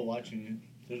have Hey. people watching you.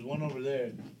 There's one over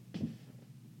there.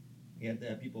 You have to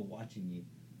have people watching you.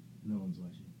 No one's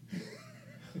watching.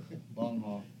 Long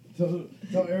Haul.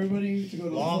 Tell everybody to go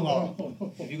to Long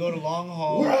Haul. If you go to Long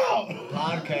Haul We're out!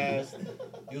 Podcast,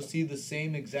 you'll see the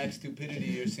same exact stupidity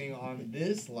you're seeing on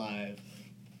this live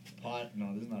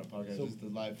No, this is not a podcast. So this is the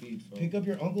live feed. So. Pick up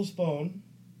your uncle's phone,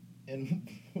 and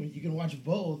you can watch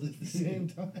both at the same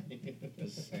time. the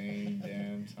same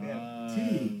damn Yeah,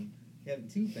 time. You have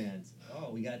two fans. Oh,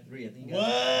 we got three. I think you What?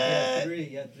 got three.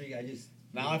 You got three. I just.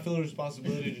 Now I feel a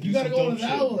responsibility to do You gotta some go dumb to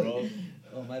that shit, one. bro.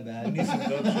 Oh, my I bad. need some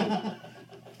dumb shit.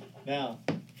 Now,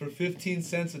 for 15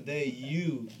 cents a day,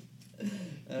 you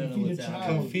I don't know Feed what's a happening.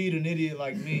 child. can feed an idiot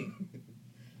like me.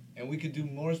 And we could do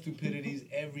more stupidities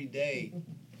every day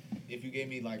if you gave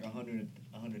me like 100,000.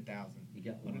 You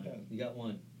got one. 100,000. You got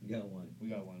one. You got one. We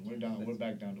got one. We're down. We're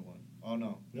back down to one. Oh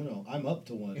no. No, I'm up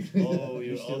to one. Oh,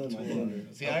 you're stealing up to my one. thunder.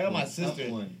 See, I got my Up sister.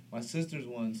 one. My sister's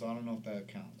one, so I don't know if that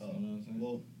counts. Oh, You know what I'm saying?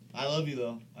 well, I love you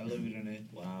though. I love you, Renee.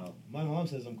 Wow. my mom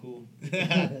says I'm cool.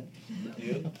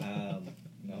 You?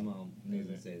 My mom Neither.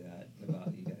 doesn't say that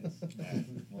about you guys.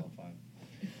 Well, fine.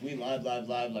 We live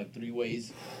like 3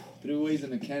 ways. 3 ways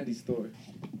in a candy store.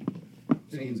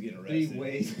 Someone's getting Three arrested.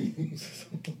 ways.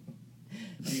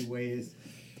 3 ways.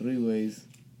 3 ways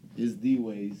is the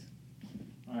ways.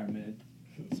 All right, man.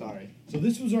 Sorry. So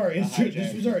this was our hijacked.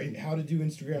 this was our how to do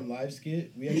Instagram live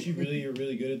skit. We actually are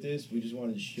really good at this. We just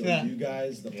wanted to show Yeah. you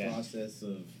guys the Yeah. process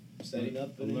of setting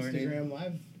up an Learning. Instagram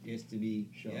live Is to be.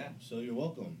 show. Yeah. So you're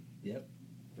welcome Yep.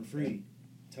 for free.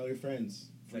 Tell your friends.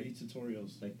 Free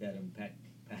tutorials. Like that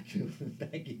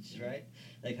package, right?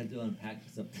 Like I do unpack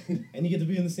something. And you get to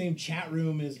be in the same chat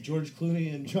room as George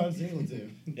Clooney and John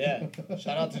Singleton. Yeah.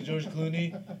 Shout out to George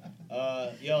Clooney.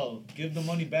 Yo, give the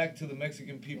money back to the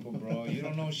Mexican people, bro. You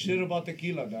don't know shit about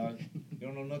tequila, dog. You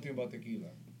don't know nothing about tequila.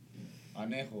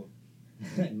 Anejo.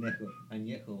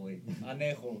 Añejo, wait.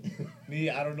 Anejo. Me,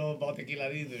 I don't know about tequila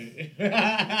either.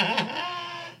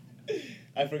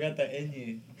 I forgot the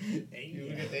ñ. You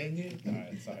forget the ñ?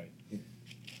 Alright, sorry.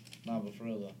 Nah, but for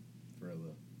real though. For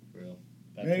real. For real.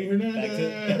 Back Hey, to,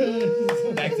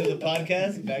 Hernandez. back to the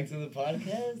podcast. Back to the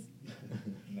podcast.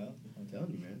 No? I'm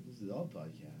telling you, man. This is all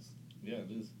podcast. Yeah, it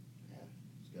is.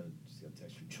 Just got a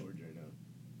text from George right now.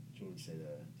 George. He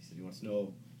said he wants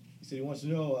to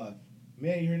know.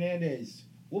 Manny Hernandez,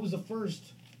 what was the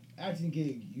first acting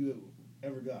gig you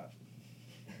ever got?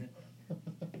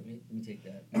 Let me take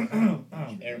that.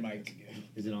 Air mic.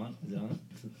 Is it on? Is it on?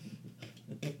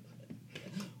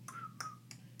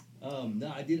 No,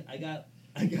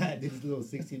 I got this little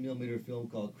 16mm film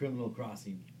called Criminal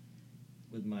Crossing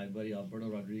with my buddy Alberto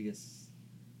Rodriguez.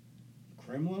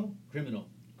 Criminal Criminal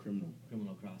Crossing.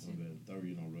 Crossing. Thought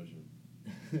you know Russian.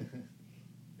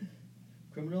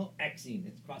 Criminal Xing.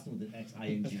 It's crossing with an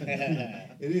X-I-N-G.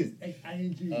 It is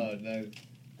X-I-N-G. Oh,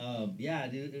 no. Yeah,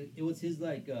 dude. It was his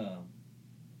like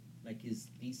his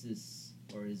thesis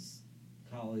or his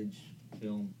college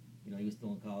film. You know, he was still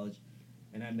in college,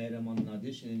 and I met him on an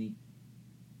audition, and he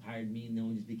hired me, and then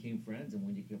we just became friends, and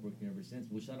we kept working ever since.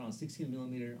 We shot on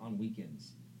 16mm on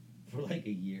weekends for like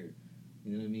a year.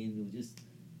 You know what I mean? It was just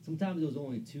sometimes there was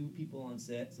only 2 people on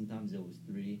set, sometimes there was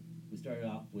 3. We started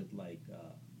off with like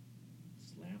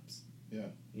lamps, Yeah.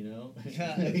 You know?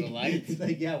 The lights? It's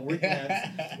like, yeah, work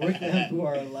lamps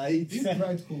for our lights. These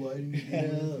practical lighting.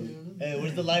 Hey,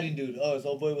 where's the lighting dude? Oh, it's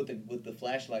old boy with the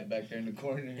flashlight back there in the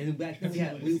corner. And then back then,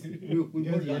 yeah, we He has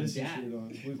recorded the on Edison DAT. shirt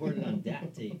on. We recorded on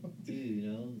DAT tape, too, you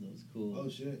know? That was cool. Oh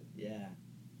shit. Yeah,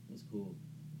 it was cool.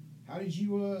 How did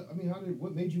you?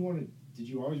 What made you want to? Did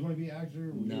you always want to be an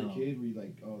actor? When you were No. a kid, were you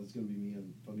like, oh, this is gonna be me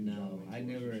on fucking John No, Wayne's I Horse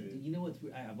never. and shit? You know what's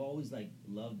weird? I've always like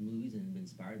loved movies and been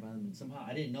inspired by them, and somehow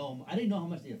I didn't know how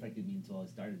much they affected me until I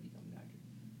started becoming an actor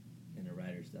and a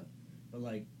writer and stuff. But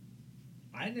like,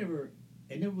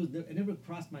 it never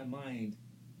crossed my mind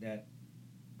that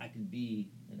I could be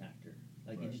an actor.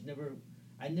 Like Right. it just never.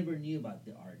 I never knew about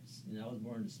the arts. You know, I was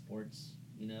more into sports.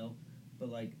 You know, but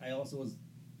like I also was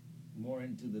more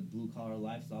into the blue collar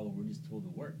lifestyle where we're just told to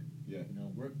work. Yeah. You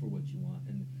know, work for what you want.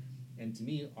 And to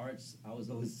me, arts, I was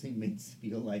always made to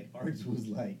feel like arts was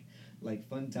like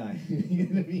fun time. You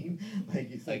know what I mean?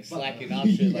 Like it's Like fuck- slacking off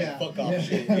shit, Yeah. like fuck off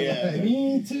shit. Yeah.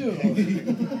 Me too.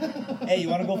 Hey, you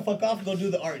wanna go fuck off? Go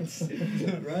do the arts.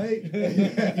 Right?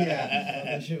 Yeah.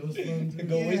 That shit was fun too.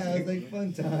 Go Yeah, with it was you. like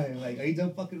fun time. Like, are you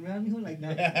done fucking around? You know, like,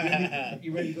 now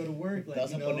you ready to go to work? Like, ¿Te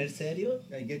vas you a know, poner serio?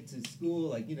 I get to school,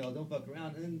 like, you know, don't fuck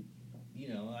around. And then, you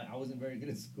know, I wasn't very good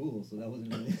at school, so that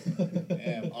wasn't really.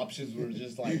 Damn, options were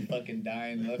just like fucking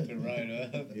dying left and right,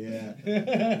 huh?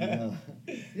 Yeah.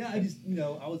 Yeah, I just, you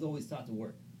know, I was always taught to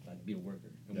work, like to be a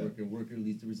worker. And Yeah. worker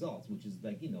leads to results, which is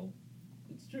like, you know,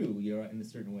 it's true, you're in a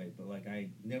certain way. But like, I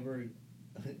never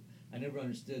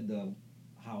understood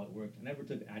how it worked. I never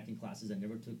took acting classes. I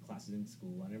never took classes in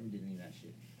school. I never did any of that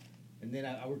shit. And then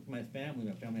I worked with my family.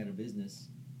 My family had a business,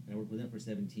 and I worked with them for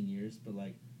 17 years. But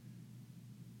like,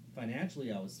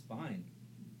 financially, I was fine,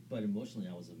 but emotionally,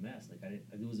 I was a mess. Like,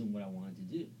 it wasn't what I wanted to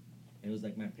do. And it was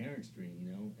like my parents' dream,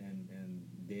 you know, and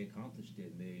they accomplished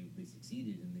it, and they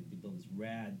succeeded, and they built this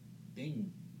rad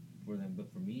thing for them.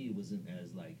 But for me, it wasn't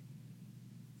as like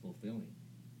fulfilling,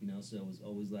 you know. So it was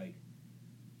always like,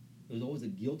 there was always a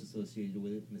guilt associated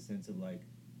with it, in the sense of like,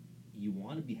 you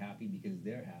want to be happy because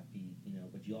they're happy, you know,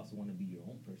 but you also want to be your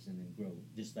own person and grow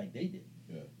just like they did.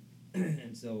 Yeah.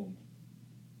 And so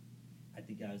I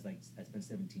think I spent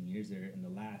 17 years there. In the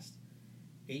last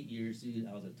 8 years, dude,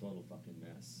 I was a total fucking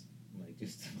mess. Like,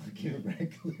 just fucking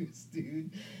reckless,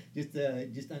 dude.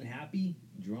 Just unhappy,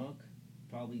 drunk,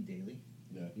 probably daily.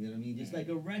 Yeah. You know what I mean? Just like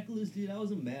a reckless dude. I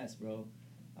was a mess, bro.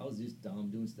 I was just dumb,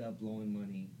 doing stuff, blowing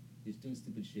money, just doing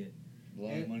stupid shit.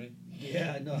 Blowing money?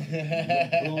 Yeah, no,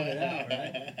 blowing it out,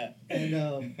 right?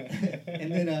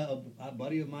 And then a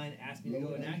buddy of mine asked me to go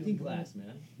to an acting class,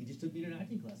 man. He just took me to an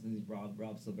acting class. And then Rob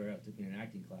Silvera took me to an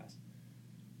acting class.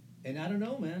 And I don't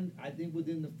know, man. I think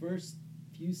within the first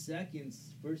few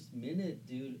seconds, first minute,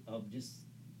 dude, of just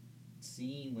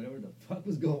seeing whatever the fuck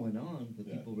was going on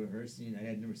with people rehearsing, I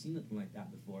had never seen nothing like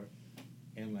that before.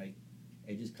 And like,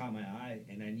 it just caught my eye,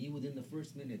 and I knew within the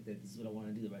first minute that this is what I want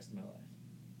to do the rest of my life.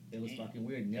 It was fucking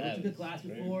weird. Never took a class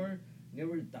before,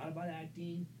 never thought about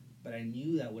acting, but I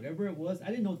knew that whatever it was, I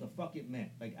didn't know what the fuck it meant.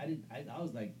 Like, I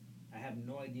was like, I have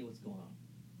no idea what's going on.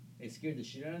 It scared the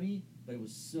shit out of me, but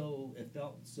it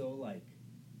felt so like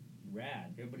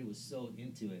rad. Everybody was so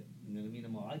into it. You know what I mean?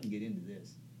 I'm all, I can get into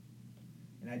this.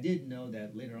 And I did know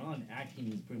that later on, acting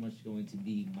was pretty much going to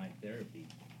be my therapy.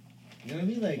 You know what I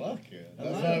mean? Like, fuck yeah. a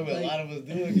That's lot why of, a like- lot of us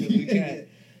do it, because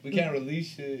we can't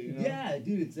release shit, you know? yeah,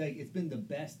 dude, it's like, it's been the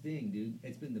best thing, dude.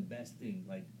 It's been the best thing.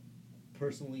 Like,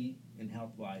 personally and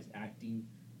health-wise, acting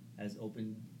has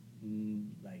opened,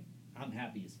 like, I'm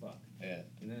happy as fuck. Yeah.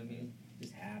 You know what I mean?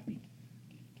 Just happy.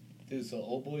 Dude, so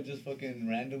old boy just fucking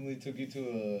randomly took you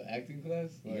to a acting class?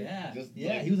 Like, Yeah. Just Yeah,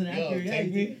 like, he was an yo, actor. Yeah,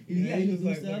 take me? he was just doing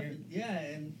like stuff. fucking- Yeah,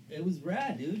 and it was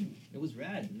rad, dude. It was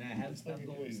rad, and I haven't That's stopped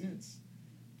fucking going crazy. since.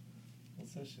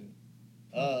 What's that shit?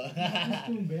 Just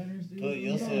doing banners, dude. Put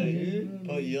yo Come on, soy. dude.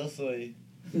 Put yo soy.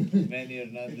 Manny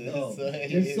Hernandez. Oh, Soy.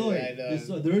 there's soy. Right on. There's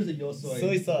soy. There is a yo soy.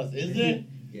 Soy sauce, is there?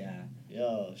 Yeah.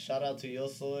 Yo, shout out to Yo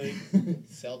Soy.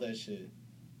 Sell that shit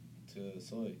to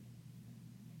soy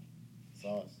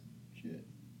sauce. Shit.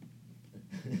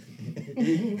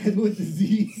 And with the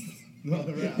Z. No,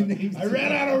 I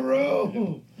ran out of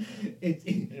room. It's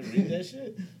You read that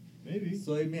shit? Maybe.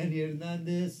 Soy Manny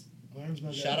Hernandez. My arm's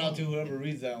not that Shout out to long. whoever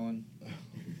reads that one.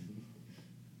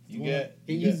 You Well, get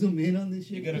Can you you get, zoom in on this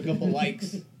shit? you get a couple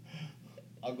likes.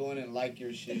 I'll go in and like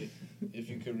your shit if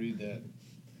you could read that.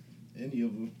 Any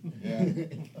of them. Yeah.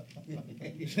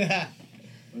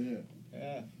 Oh, yeah.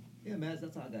 Yeah. Yeah, man,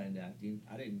 that's how I got into acting.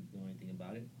 I didn't know anything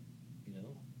about it, you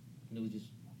know? And it was just,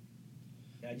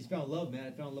 I just fell in love, man.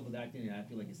 I fell in love with acting, and I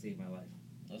feel like it saved my life.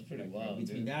 That's pretty Like, wild,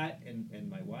 between dude. that and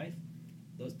my wife,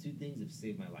 those two things have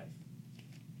saved my life.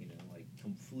 You know, like,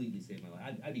 completely saved my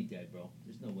life. I'd be dead, bro.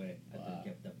 There's no way I could Wow. have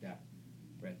kept up that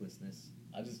recklessness.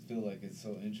 I just feel like it's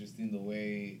so interesting the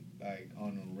way, like,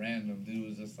 on a random dude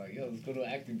was just like, yo, let's go to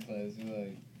acting class. You're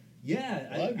like, Yeah,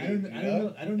 I fuck don't it, know. you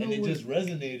know? I don't know. And it what- just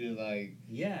resonated, like,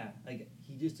 Yeah, like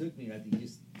he just took me. I think he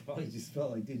just probably just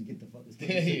felt like, dude, get the fuck.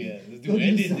 yeah, let's do Go do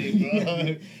anything, bro.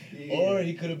 something. Yeah. Or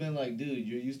he could have been like, dude,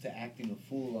 you're used to acting a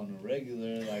fool on a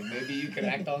regular. Like, maybe you can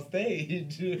act on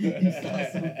stage. He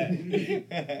saw something.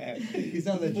 He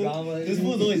saw the drama. This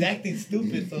fool's always acting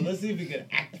stupid, so let's see if he can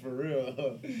act for real.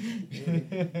 So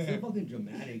fucking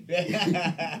dramatic.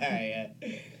 Yeah.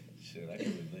 Shit, I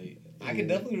can relate. I can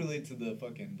definitely relate to the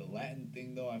Latin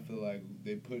thing, though. I feel like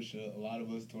they push a lot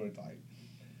of us towards, like,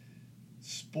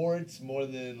 sports more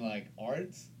than, like,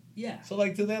 arts. Yeah. So,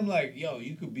 like, to them, like, yo,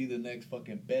 you could be the next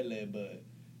fucking Pele, but,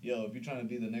 yo, if you're trying to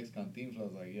be the next Cantinflas, I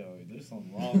was like, yo, there's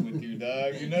something wrong with you,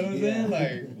 dog. You know what I'm saying?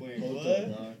 Like, wait,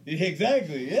 what? Yeah,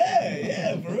 exactly.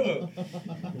 Yeah, for real.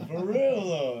 For real,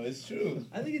 though. It's true.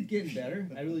 I think it's getting better.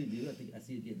 I really do. I think I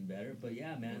see it getting better. But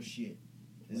yeah, man. Oh shit.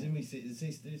 Does anybody say?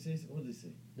 What did they say?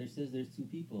 There says there's two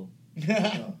people.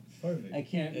 Oh, perfect. I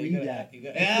can't You read gotta- that. you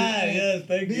gotta- yes,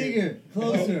 thank you. Bigger,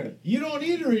 closer. You don't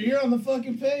need to read. You're on the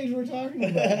fucking page we're talking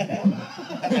about.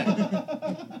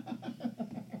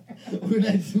 We're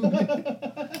not doing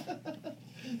it.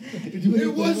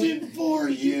 It wasn't for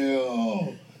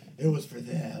you. It was for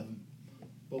them.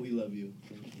 But we love you.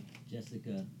 Jessica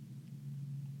Kane?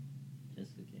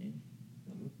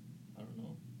 I don't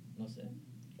know. No say.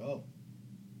 Oh,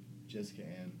 Jessica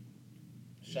Ann.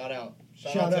 Shout out.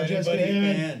 Shout out to Jessica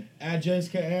anybody Ann. At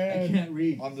Jessica I Ann. can't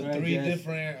read. on the Sorry, 3 Jess.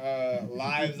 different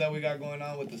lives that we got going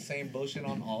on with the same bullshit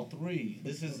on all 3.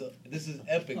 This is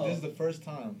epic. Oh. This is the first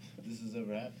time this has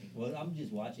ever happened. Well, I'm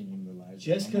just watching one of the lives.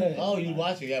 Jessica- I'm not- Oh, you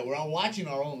watching? Yeah, we're on watching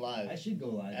our own live. I should go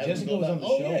live. Jessica was on the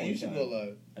oh show yeah, one you should time. go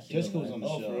live. I should Jessica go was live. on the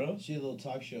Oh, show. for real? She had a little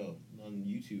talk show on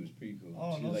YouTube. It's pretty cool.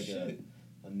 Oh, she no was like shit.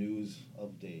 a news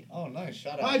update. Oh, nice.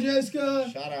 Shout out. Hi, Jessica.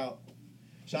 Shout out.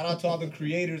 Shout out to all the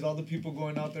creators, all the people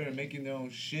going out there and making their own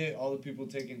shit, all the people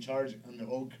taking charge in their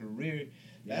own career.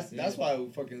 That's why we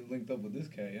fucking linked up with this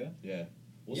cat, yeah? Yeah.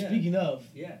 Well, Yeah. speaking of,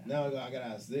 Yeah. now I gotta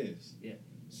ask this. Yeah.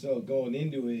 So going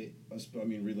into it, I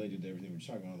mean, related to everything we're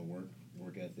talking about, the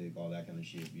work ethic, all that kind of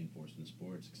shit, being forced in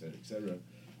sports, et cetera, et cetera.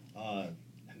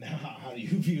 Now, how do you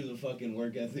view the fucking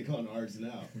work ethic on arts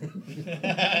now?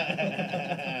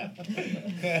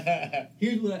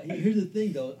 Here's the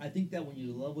thing though. I think that when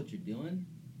you love what you're doing,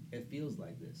 it feels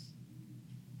like this.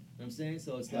 You know what I'm saying?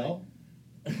 So it's Hell?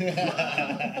 like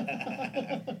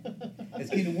it's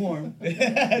getting warm.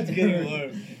 It's getting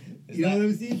warm. It's You know not, what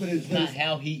I'm saying? But it's not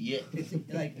hell heat yet. it's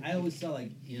like I always saw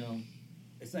like, you know,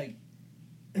 it's like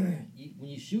when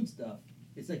you shoot stuff,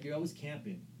 it's like you're always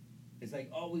camping. It's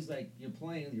like always like you're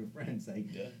playing with your friends. Like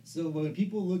Yeah. so when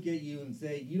people look at you and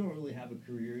say you don't really have a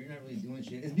career, you're not really doing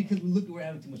shit, it's because we're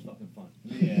having too much fucking fun.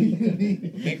 Yeah. You know what I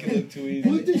mean? Make it look too easy.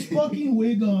 Put this fucking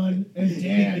wig on and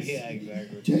dance. Yeah,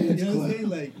 exactly. Dance, You know what I'm clap. saying?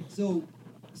 Like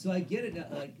so I get it.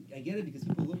 Like I get it because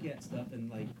people look at stuff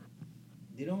and like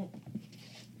you don't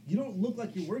look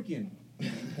like you're working.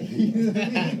 You know what I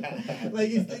mean? Like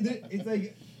it's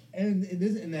like and it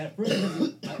isn't in that first.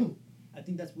 I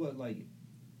think that's what like.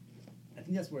 I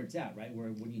think that's where it's at, right? Where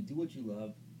when you do what you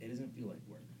love, it doesn't feel like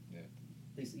work. Yeah.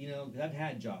 You know, 'cause I've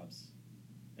had jobs,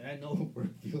 and I know what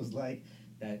work feels like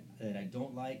that I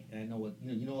don't like, and I know what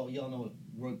y'all know what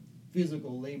work,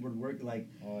 physical labored work like.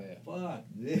 Oh yeah. Fuck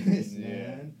this, Yeah.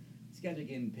 man. These guys are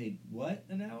getting paid what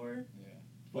an hour? Yeah.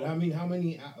 But I mean, how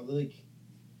many, like,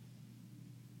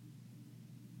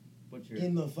 What's your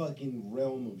in the fucking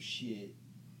realm of shit,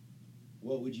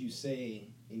 what would you say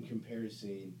in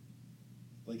comparison?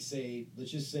 Like,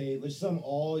 let's sum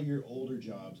all your older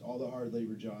jobs, all the hard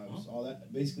labor jobs, all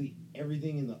that, basically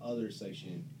everything in the other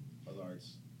section of the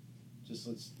arts. Just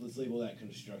let's label that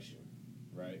construction,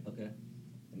 right? okay?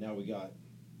 And now we got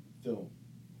film.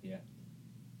 Yeah.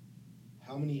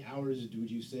 How many hours would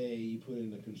you say you put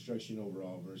into construction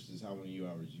overall versus how many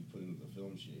hours you put into the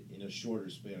film shit in a shorter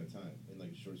span of time? In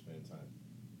like a short span of time.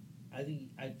 I think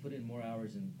I put in more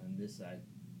hours on this side.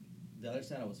 The other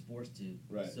side I was forced to.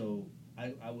 Right. So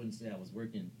I wouldn't say I was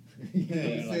working. You know what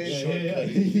Yeah, I'm like saying?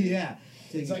 shortcut. Yeah.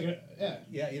 It's like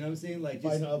Yeah, you know what I'm saying? Like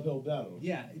fighting just, an uphill battle.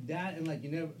 yeah, that and like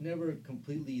you're never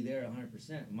completely there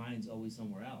 100%. Mind's always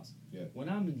somewhere else. Yeah. When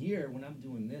I'm in here, when I'm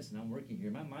doing this and I'm working here,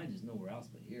 my mind is nowhere else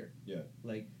but here. Yeah.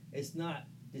 Like it's not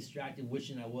distracted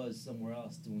wishing I was somewhere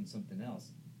else doing something else.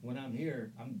 When I'm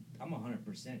here, I'm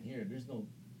 100% here. There's no,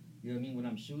 you know what I mean? When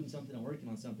I'm shooting something, I'm working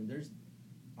on something.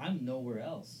 I'm nowhere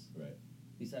else. Right.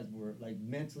 Besides we're like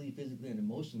mentally, physically, and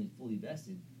emotionally fully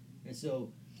vested. And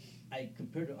so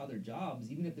compared to other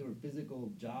jobs, even if they were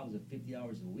physical jobs of 50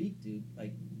 hours a week, dude,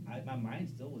 like, my mind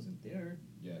still wasn't there.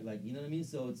 Yeah. Like, you know what I mean?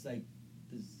 So it's like,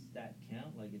 does that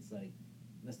count? Like, it's like,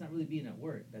 that's not really being at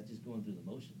work. That's just going through the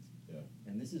motions. Yeah.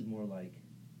 And this is more like,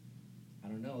 I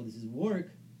don't know, this is work.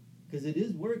 Because it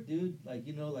is work, dude. Like,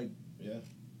 you know, like, Yeah.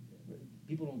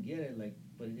 people don't get it, like,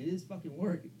 but it is fucking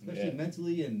work, especially Yeah.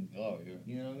 mentally and, Oh, yeah.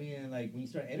 you know what I mean? And, like, when you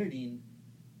start editing,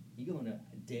 you go into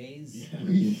days, Yeah.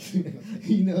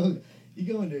 you know,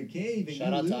 you go into a cave and Shout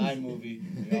you out to lose.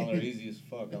 iMovie. Y'all are easy as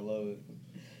fuck. I love it.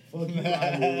 Fuck you,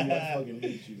 iMovie. I fucking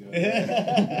hate you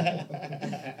guys.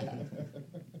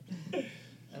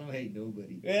 I don't hate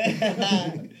nobody.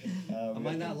 I I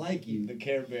might not like you, The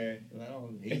Care Bear. but I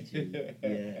don't hate you.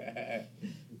 Yeah.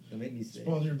 Don't make me say.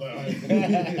 Sponsored by Yeah,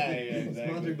 iMovie. exactly.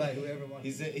 Sponsored by whoever wants.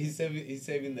 He's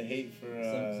saving the hate for.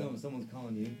 Someone's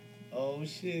calling you. Oh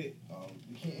shit!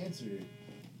 We can't answer it.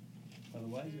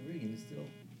 Otherwise, you're ringing. It's still.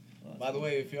 By the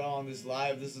way, if you're on this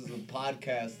live, this is a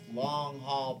podcast, Long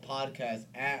Haul Podcast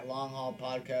at Long Haul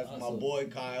Podcast with my Awesome. boy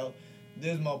Kyle.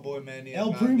 This is my boy Manny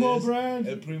El Hernandez. Primo Brand.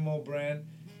 El Primo Brand.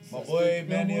 My Suspect boy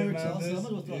Manny Filmworks also. Hernandez. I'm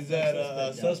gonna throw He's some at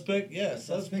Suspect Suspect. Yeah,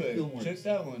 Suspect Suspect. Filmworks. Check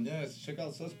that one. Yes, check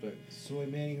out Suspect. Soy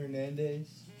Manny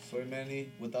Hernandez. Soy Manny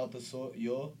without the soy.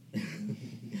 Yo.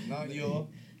 Not yo.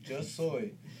 Just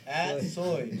soy. At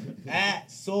soy. At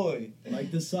soy. Like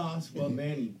the sauce, but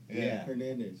Manny. Yeah.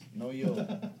 Hernandez. No yo.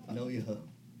 No yo.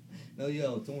 No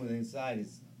yo. Someone inside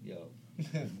is yo.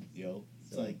 Yo.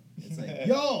 It's like,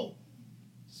 yo!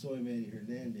 Soy Manny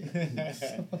Hernandez.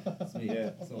 It's me.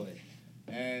 Yeah. Soy.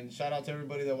 And shout out to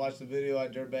everybody that watched the video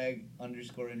at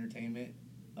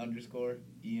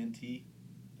DIRTBAG_entertainment_ENT.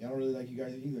 Yeah, I don't really like you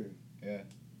guys either. Yeah.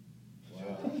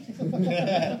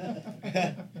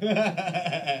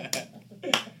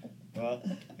 Well,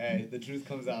 hey, the truth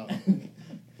comes out.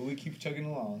 But we keep chugging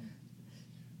along.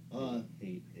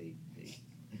 Eight.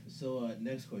 So,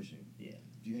 next question. Yeah.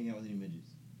 Do you hang out with any midgets?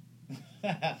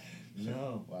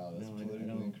 No. Wow, that's No, politically I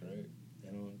don't. incorrect.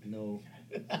 I don't know.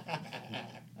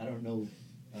 I don't know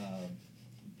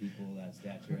people that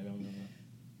stature. I don't know.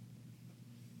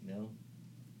 No.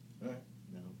 Alright.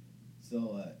 No.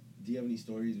 So, do you have any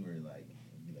stories where, like,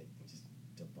 it'd be like just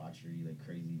debauchery, like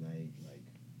crazy night, like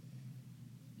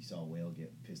you saw a whale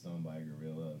get pissed on by a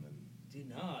gorilla and then Dude,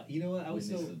 nah. You know what? I was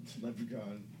so witnessed a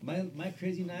leprechaun? my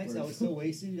crazy nights. I was so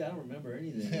wasted. I don't remember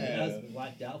anything. I was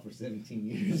blacked out for 17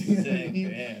 years. Sick,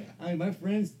 man. I mean, my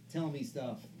friends tell me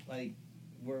stuff like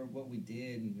what we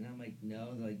did, and I'm like,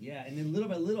 no. They're like, yeah. And then little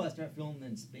by little, I start filling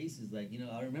in spaces. Like, you know,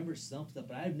 I remember some stuff,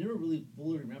 but I never really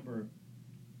fully remember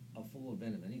a full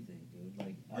event of anything, dude.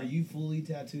 Like, Are you fully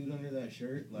tattooed under that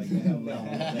shirt? Like, you have No.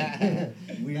 like,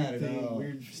 weird Not at thing, all.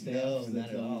 weird stamps No, that not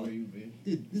at tell you all. where you've been.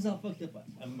 Dude, this is how fucked up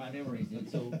my memories, dude.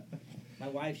 So, my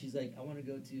wife, she's like, I want to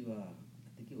go to, I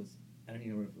think it was, I don't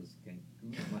even know if it was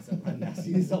Cancun or Mazatlán.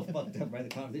 See, this is how fucked up, right?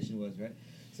 The conversation was, right?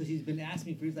 So she's been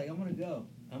asking me for years, like, I want to go.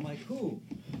 I'm like, cool.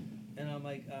 And I'm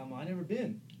like, I never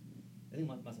been. I think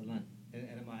Mazatlán. And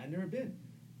I'm like, I've never been.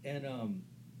 And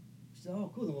she said,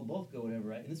 oh, cool, then we'll both go, whatever,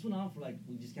 right? And this went on for, like,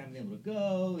 we just haven't been able to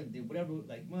go, and did whatever,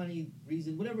 like, money,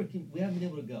 reason, whatever, we haven't been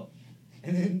able to go.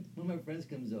 And then one of my friends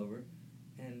comes over,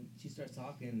 and she starts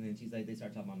talking, and then she's like, they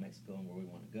start talking about Mexico and where we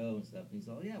want to go and stuff. And he's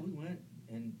like, oh, yeah, we went.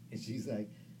 And she's like,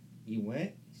 you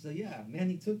went? She's like, yeah, man,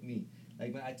 he took me.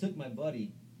 Like, I took my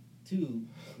buddy to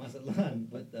Mazatlán,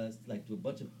 but, like, to a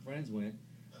bunch of friends went.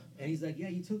 And he's like, yeah,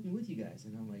 you took me with you guys.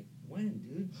 And I'm like, when,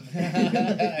 dude?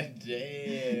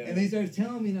 Damn. And they started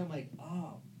telling me, and I'm like,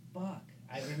 oh, fuck.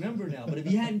 I remember now. But if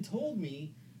he hadn't told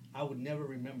me, I would never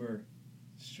remember.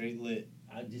 Straight lit.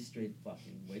 I just straight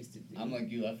fucking wasted, dude. I'm like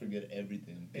you, I forget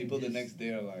everything. And People the just- next day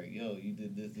are like, yo, you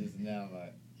did this, and that. I'm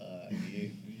like,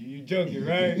 you joking,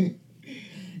 right?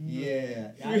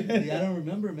 Yeah. I don't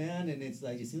remember, man. And it's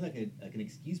like, it seems like an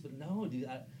excuse, but no, dude.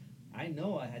 I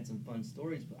know I had some fun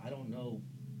stories, but I don't know.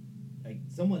 Like,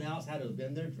 someone else had to have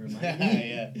been there to remind me.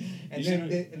 Yeah. And You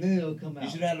then it'll come out.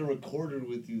 You should have had a recorder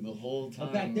with you the whole time.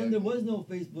 But back then, like- there was no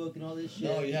Facebook and all this shit.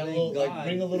 No, you had a Thank little, like, God.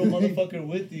 bring a little motherfucker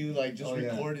with you, like, just Oh, yeah.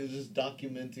 recording, just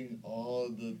documenting all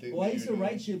the things. Well, I that used to you're doing.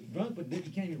 write shit drunk, but then you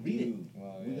can't even read it. Dude,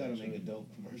 wow, We yeah, gotta sure. make a dope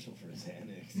commercial for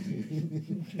Xanax,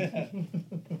 dude.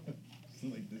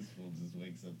 Like, this fool just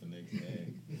wakes up the next day,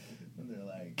 and they're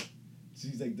like,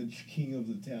 she's like the king of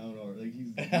the town, or like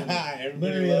he's Everybody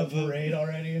literally at a loves him. parade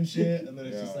already and shit, and then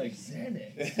it's Yeah. just like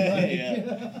Xanax.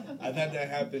 Yeah. I've had that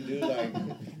happen, dude. Like,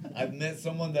 I've met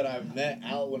someone that I've met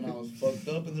out when I was fucked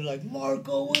up, and they're like,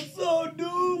 Marco, what's up,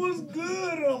 dude? What's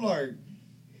good? And I'm like,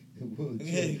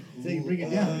 hey, So you bring it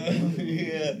down.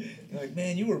 yeah. They're like,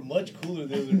 man, you were much cooler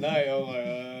the other night. I'm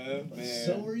like, man.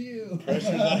 So were you.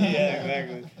 Pressure's on, yeah,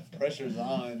 exactly. pressure's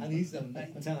on. I need some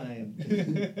nighttime.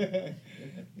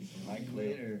 Night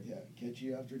Later. Yeah, catch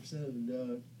you after 7,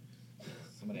 dog.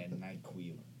 Some of that night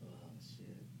queel. Oh shit.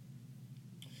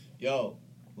 Yo,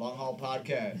 Long Haul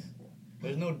Podcast.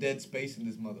 There's no dead space in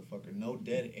this motherfucker. No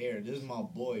dead air. This is my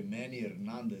boy, Manny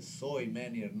Hernandez. Soy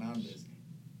Manny Hernandez.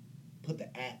 Put the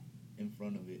at in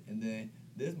front of it. And then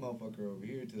this motherfucker over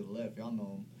here to the left, y'all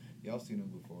know him. Y'all seen him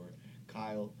before.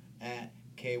 Kyle, at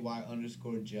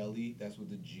KY_jelly. That's with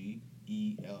the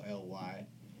GELLY.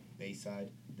 Bayside.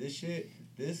 This shit,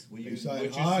 what you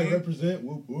I represent,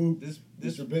 whoop whoop. This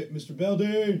Mr.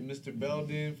 Belding. Mr.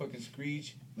 Belding, fucking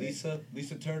Screech, Lisa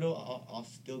Turtle, I'll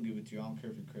still give it to you. I don't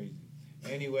care if you're crazy.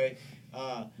 Anyway,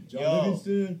 John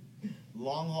Livingston.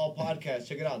 Long Haul Podcast.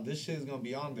 Check it out. This shit is gonna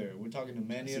be on there. We're talking to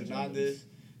Manny Hernandez.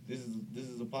 This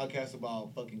is a podcast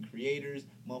about fucking creators,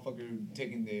 motherfucker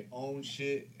taking their own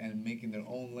shit and making their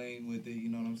own lane with it. You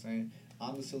know what I'm saying?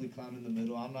 I'm the silly clown in the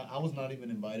middle. I was not even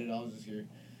invited. I was just here.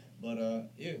 But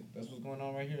yeah, that's what's going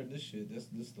on right here. This shit. This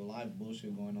is the live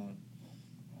bullshit going on.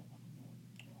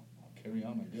 Carry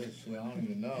on, I guess. Shit, I don't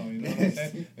even know. You know what I'm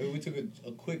saying? We took a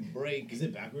quick break. Is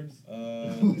it backwards?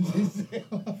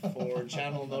 For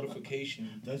channel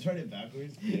notification. Do I turn it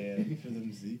backwards? Yeah. For them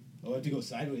to see. Oh, I have to go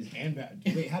sideways and back.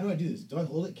 Wait, how do I do this? Do I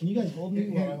hold it? Can you guys hold me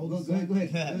while I hold this? Go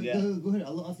ahead. Yeah. Go ahead.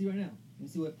 I'll see right now. Let me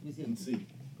see. Let's see.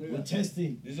 Put it We're up.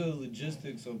 testing. These are the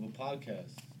logistics of a podcast.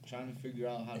 Trying to figure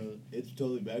out how to. It's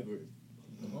totally backwards.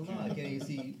 Hold on, I can't even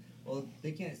see. Well,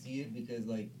 they can't see it because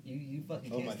like you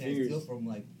fucking Oh, can't my stand fingers. still from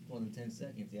like more than 10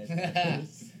 seconds. Yeah.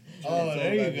 Oh,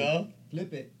 there you go.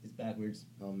 Flip it. It's backwards.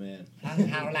 Oh man. Oh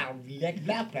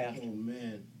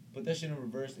man. Put that shit in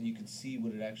reverse and you can see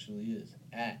what it actually is.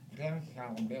 See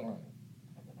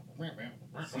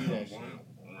that shit.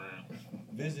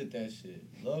 Visit that shit.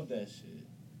 Love that shit.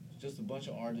 It's just a bunch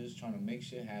of artists trying to make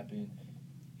shit happen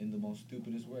in the most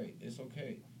stupidest way. It's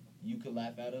okay. You could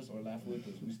laugh at us or laugh with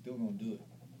us. We still gonna do it.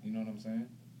 You know what I'm saying?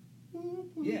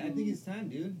 Yeah, I think it's time,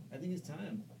 dude. I think it's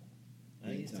time. I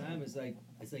think it's time. It's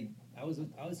like I always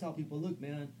tell people, look,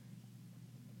 man.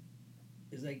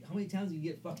 It's like how many times you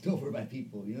get fucked over by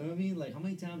people? You know what I mean? Like how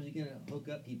many times you gonna hook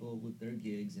up people with their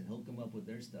gigs and hook them up with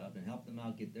their stuff and help them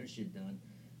out get their shit done,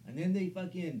 and then they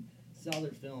fucking sell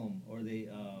their film or they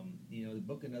they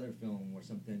book another film or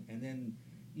something, and then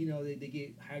they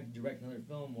get hired to direct another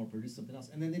film or produce something else,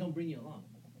 and then they don't bring you along.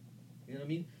 You know what I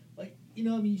mean? Like you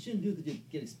shouldn't do it to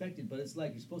get expected, but it's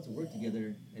like you're supposed to work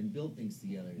together and build things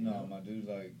together. You No, know? my dude,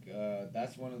 like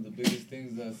that's one of the biggest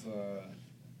things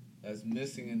that's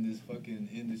missing in this fucking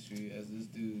industry as this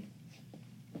dude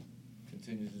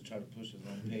continues to try to push his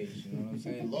own page. You know what I'm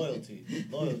saying? Loyalty.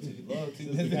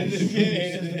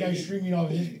 The guy streaming off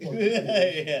his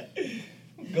Yeah.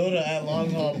 Go to at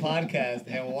LongHaul Podcast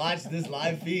and watch this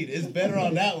live feed. It's better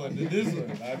on that one than this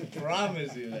one. I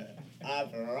promise you that.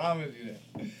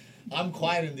 I'm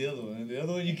quiet in the other one. In the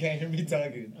other one, you can't hear me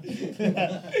talking.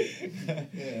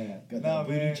 Yeah. Got that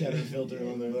booty chatter filter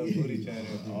on there. Love booty chatter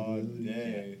all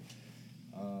day.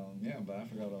 Yeah, but I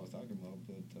forgot what I was talking about.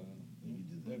 But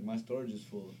look, my storage is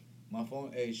full. My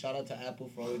phone. Hey, shout out to Apple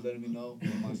for always letting me know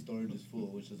when my storage is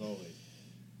full, which is always.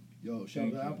 Yo, shout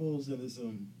out to Apple, send us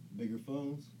some bigger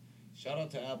phones. Shout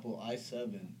out to Apple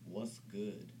i7. What's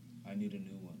good? I need a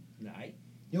new one. Night.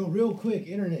 Yo, real quick,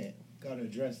 internet. Gotta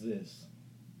address this.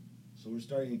 So we're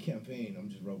starting a campaign. I'm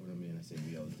just roping them in. I say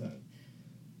we all the time.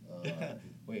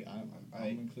 Wait, I'm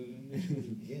included in this?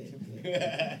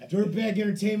 Yeah. DIRTBAG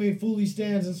Entertainment fully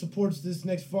stands and supports this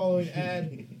next following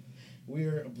ad.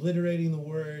 We're obliterating the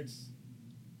words.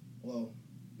 Well,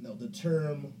 no, the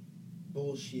term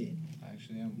bullshit. I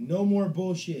actually am. No more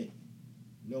bullshit.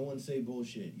 No one say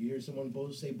bullshit. You hear someone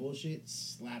say bullshit,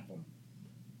 slap them.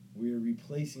 We're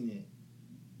replacing it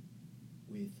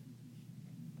with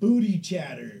booty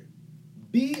chatter.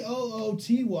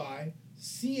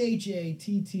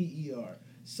 BOOTYCHATTER.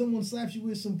 Someone slaps you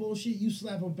with some bullshit, you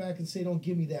slap them back and say, don't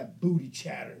give me that booty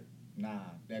chatter. Nah,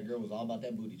 that girl was all about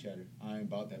that booty chatter. I ain't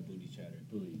about that booty chatter.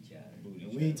 Booty chatter. Booty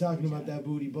And chatter. we ain't talking about that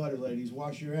booty butter, ladies.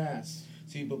 Wash your ass.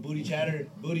 See, but booty chatter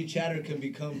can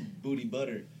become booty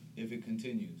butter if it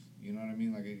continues. You know what I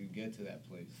mean? Like it could get to that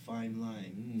place. Fine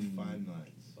line. Fine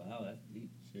lines. Wow, that's deep.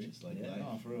 Just like Yeah. life.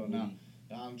 No, for real. Now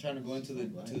I'm trying to go into the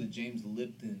James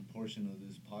Lipton portion of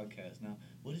this podcast. Now,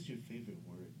 what is your favorite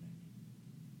word, man?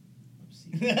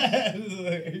 That's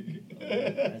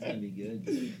gonna be good.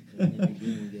 That's gonna be good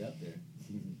when we get up there.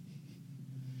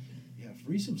 Yeah,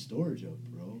 free some storage up,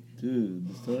 bro. Dude,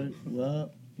 the storage.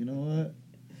 Well, you know what?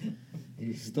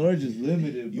 Storage is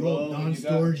limited, You bro. old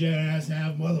non-storage ass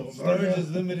have Storage is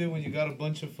motherfucker. limited when you got a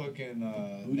bunch of fucking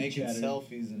Booty naked chatter.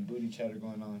 selfies and booty chatter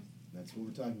going on. That's what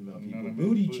we're talking about, You people. know what I mean?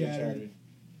 Booty chatter.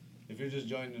 If you're just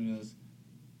joining us,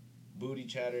 booty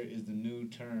chatter is the new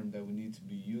term that we need to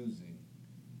be using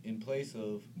in place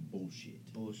of Bullshit.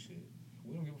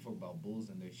 We don't give a fuck about bulls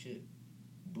and their shit.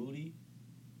 Booty,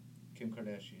 Kim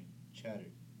Kardashian,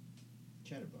 chatter,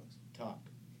 Chatterbox. talk,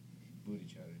 booty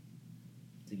chatter.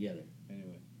 Together.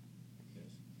 Anyway, yes.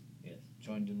 Yes.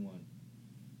 Joined in one.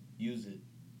 Use it.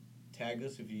 Tag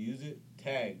us if you use it.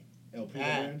 Tag El Primo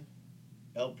At- brand.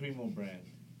 El Primo Brand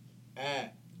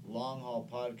at LongHaul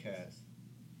Podcast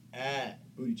at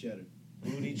Booty chatter.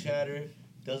 Booty Chatter.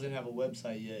 Doesn't have a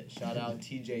website yet. Shout out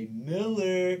TJ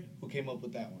Miller who came up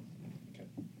with that one.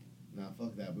 Nah,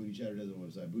 fuck that. Booty chatter doesn't have a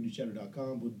website.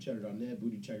 Bootychatter.com, bootychatter.net,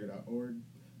 bootychatter.org,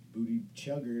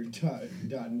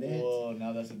 bootychugger.net. Whoa,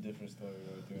 now that's a different story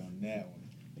right there on that one.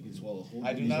 I can swallow whole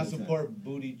I do booties not at a time. support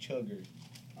Booty Chugger.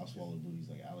 I'll swallow booties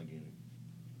like alligator.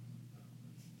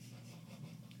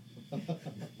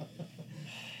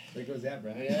 There goes that,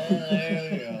 bro. Yeah,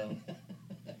 there you go.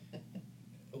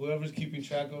 Whoever's keeping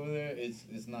track over there,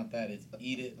 it's not that. It's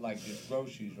eat it like it's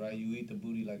groceries, right? You eat the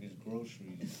booty like it's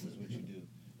groceries. Is what you do.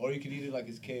 Or you could eat it like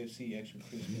it's KFC, extra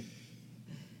crispy.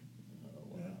 Oh,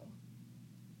 wow.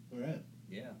 All right.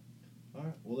 Yeah. All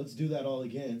right. Well, let's do that all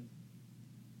again.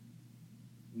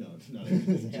 No, not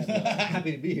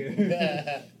Happy to be here.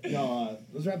 No,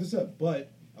 let's wrap this up.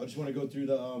 But I just want to go through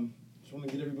the just want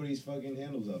to get everybody's fucking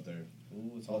handles out there.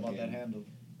 Ooh, it's all about that handle.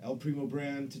 El Primo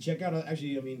Brand to check out.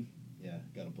 Actually, I mean, yeah,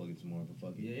 gotta plug it some more, but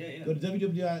fuck it. Yeah. Go to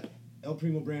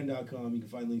www.elprimobrand.com. You can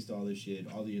find links to all this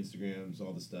shit, all the Instagrams,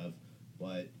 all the stuff.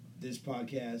 But this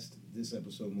podcast, this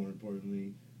episode, more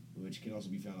importantly, which can also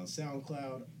be found on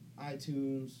SoundCloud,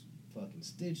 iTunes, fucking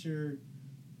Stitcher,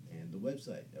 and the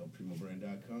website,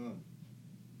 elprimobrand.com,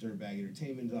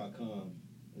 dirtbagentertainment.com.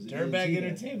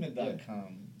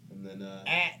 DirtBagEntertainment.com. And then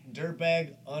At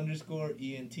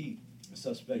dirtbag_ENT.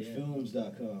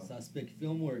 suspectfilms.com. Suspect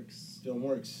Filmworks.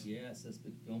 Filmworks. Yeah,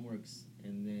 Suspect Filmworks.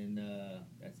 And then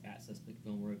that's at Suspect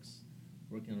Filmworks.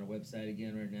 Working on our website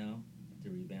again right now to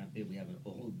revamp it. We have an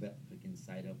old freaking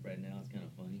site up right now. It's kind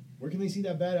of funny. Where can they see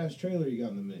that badass trailer you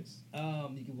got in the mix?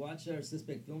 You can watch our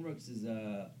Suspect Filmworks is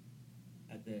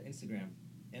at the Instagram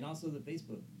and also the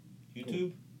Facebook.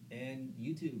 YouTube? And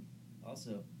YouTube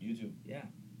also. YouTube. Yeah.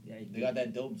 Yeah. They got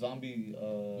that dope zombie.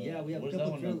 Yeah, we have where's a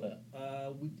couple that one at?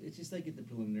 it's just like at the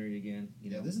preliminary again.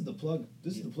 You know? This is the plug.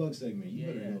 This is the plug segment. You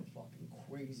better Yeah. go fucking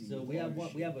crazy. So with we all have your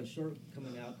we shit. have a short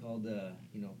coming out called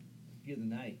Fear the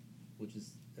Night, which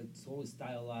is a totally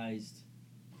stylized,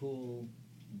 cool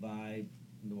vibe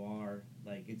noir.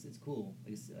 Like it's cool.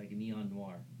 Like it's like a neon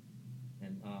noir.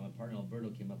 And my partner Alberto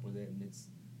came up with it, and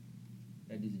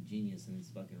that dude's a genius, and it's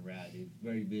fucking rad, dude.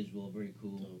 Very visual, very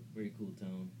cool, very cool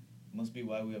tone. Must be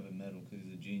why we have a medal, because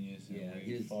he's a genius and Yeah, way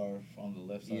he is- far on the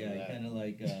left side of that. kind of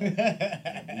like.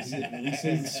 We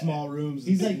sit in small rooms.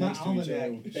 He's and like sit my next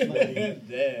to each other. almanac.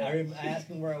 Damn. I asked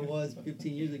him where I was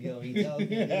 15 years ago. He tells me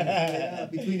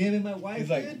between him and my wife. He's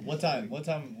like, dude, what time?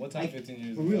 15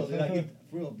 years for ago? real, dude,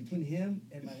 for real. Between him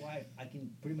and my wife, I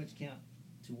can pretty much count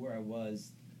to where I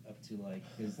was up to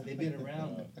because they've been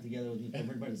around together with me for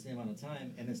pretty much the same amount of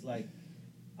time, and it's like,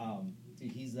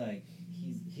 dude, he's like,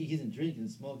 he isn't drinking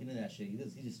and smoking and that shit.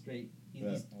 He's just straight.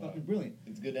 He's fucking brilliant.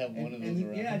 It's good to have one of those And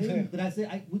around. yeah, dude. But I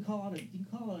said, you can call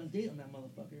out a date on that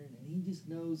motherfucker, and he just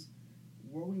knows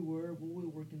where we were, what we were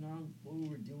working on, what we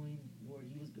were doing, where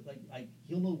he was like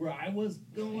he'll know where I was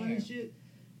going and shit.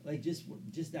 Like just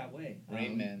that way.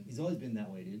 Rain Man. He's always been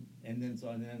that way, dude. And then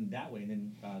that way, and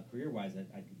then career wise,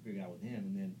 I could figure it out with him,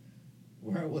 and then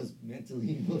where I was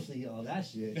mentally, emotionally, all that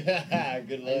shit. Good luck. I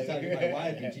was talking to my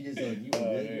wife, and she just like, "You were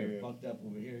there you you're go. fucked up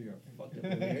over here. You're fucked up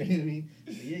over here." You know what I mean?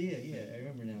 But yeah. I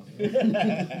remember now.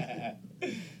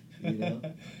 You know.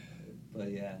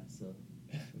 But yeah, so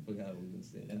I forgot what we were gonna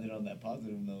say. And then on that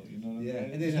positive note, you know what I'm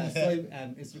saying? And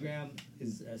then Instagram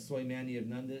is Manny M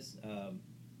Hernandez.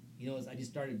 I just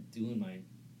started doing my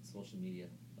social media.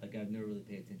 Like I've never really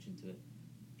paid attention to it.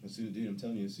 As soon as, dude, I'm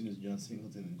telling you, as soon as John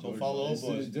Singleton and Go George, follow as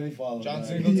soon boys. as they follow John dog.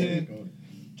 Singleton.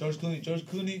 George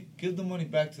Clooney, give the money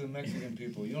back to the Mexican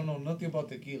people. You don't know nothing about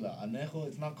tequila. Anejo,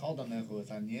 it's not called anejo,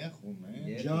 it's añejo, man.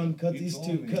 Yeah. John, cut You these told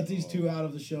two, me, cut these bro. two out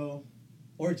of the show.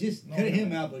 Or just No, cut no.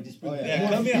 him out, but just bring Oh, him yeah. Yeah,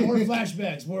 back. come here. More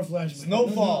flashbacks, more flashbacks.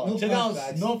 Snowfall. No Check out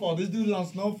flashbacks. Snowfall. This dude is on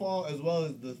Snowfall as well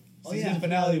as the Oh, season yeah.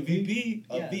 finale of VP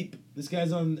of Yeah. VEEP. This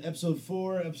guy's on episode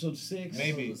 4, episode 6.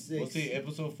 Maybe. Episode We'll 6. see.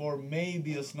 Episode 4 may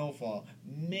be a Snowfall.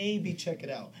 Maybe check it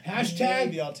out. Hashtag-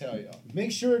 Maybe I'll tell y'all.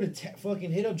 Make sure to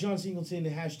fucking hit up John Singleton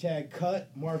and hashtag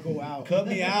cut Marco out. Cut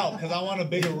me out because I want a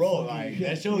bigger role. Like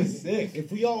that show is sick.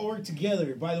 If we all work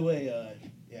together, by the way,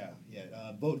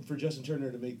 vote for Justin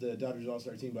Turner to make the Dodgers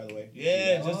All-Star team, by the way.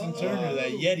 Yeah, Justin Turner,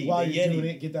 that Yeti. While the you're Yeti. doing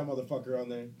it, get that motherfucker on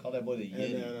there. Call that boy the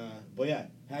Yeti. And then, but yeah,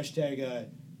 hashtag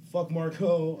fuck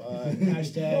Marco.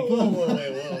 Hashtag.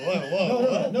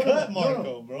 Whoa. Cut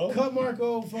Marco, bro. Cut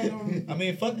Marco. Fuck him. I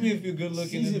mean, fuck me if you're a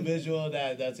good-looking individual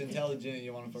that's intelligent and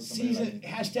you want to fuck somebody like me.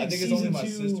 Hashtag I think it's season only my 2,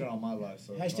 sister on my life.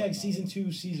 So hashtag season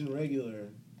 2, season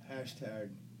regular. Hashtag.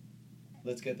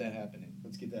 Let's get that happening.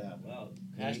 Let's get that happening. Wow.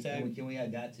 Hashtag. Can we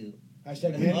add that too?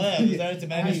 Hashtag. Oh, yeah, let's add it to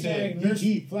Manny Hashtag too. nurse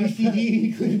He flashback.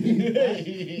 made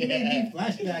me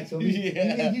flashback, so he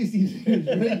made you seem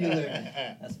regular.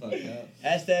 That's fucked up.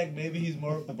 Hashtag maybe he's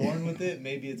more born with it.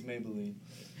 Maybe it's Maybelline.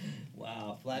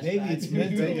 Wow, flashback. Maybe it's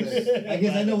meant to. I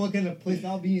guess I know what kind of place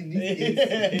I'll be in these days.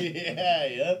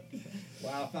 Yep.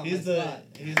 Wow, I found He's my the spot.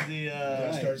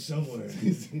 Gotta start somewhere.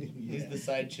 he's the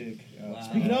side chick. Wow.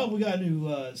 Speaking of, we got a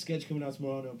new sketch coming out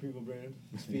tomorrow on PRIMO Brand.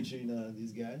 It's featuring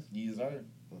these guys. These are.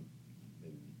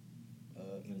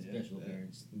 Special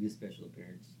appearance. It'll be a special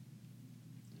appearance.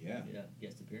 Yeah. Yeah,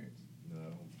 guest appearance.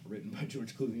 Written by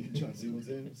George Clooney and John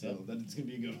Singleton. So that's gonna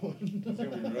be a good one. It's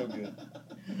gonna be real good.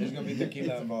 There's gonna be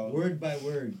tequila involved. Word by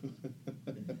word.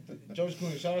 George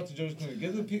Clooney, shout out to George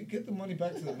Clooney. Get the money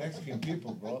back to the Mexican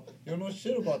people, bro. You don't know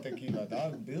shit about tequila,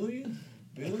 dog. Billions?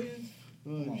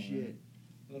 Oh, Come on, shit. man.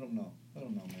 Let them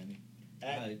know, Manny.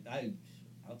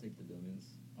 I'll take the billions.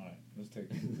 All right, let's take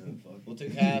it. We'll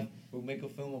take half. We'll make a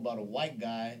film about a white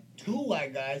guy, 2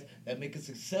 white guys that make a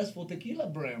successful tequila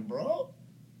brand, bro.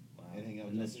 Wow. And hang out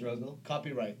with And the Justin. struggle.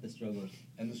 Copyright. The struggle.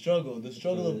 And the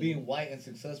struggle of being white and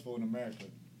successful in America.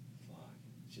 Fuck.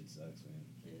 Shit sucks, man.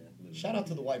 Yeah. Shout out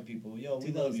to the white people. Yo, we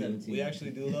love you. 2017. We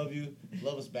actually do love you.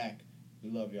 Love us back.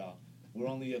 We love y'all. We're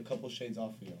only a couple shades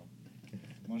off of y'all.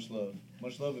 Much love.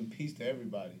 Much love and peace to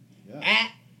everybody. Yeah.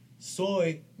 At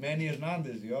Soy Manny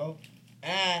Hernandez, yo.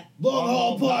 At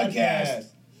LongHaul Podcast.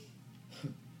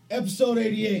 Episode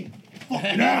 88.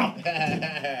 Fucking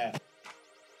out.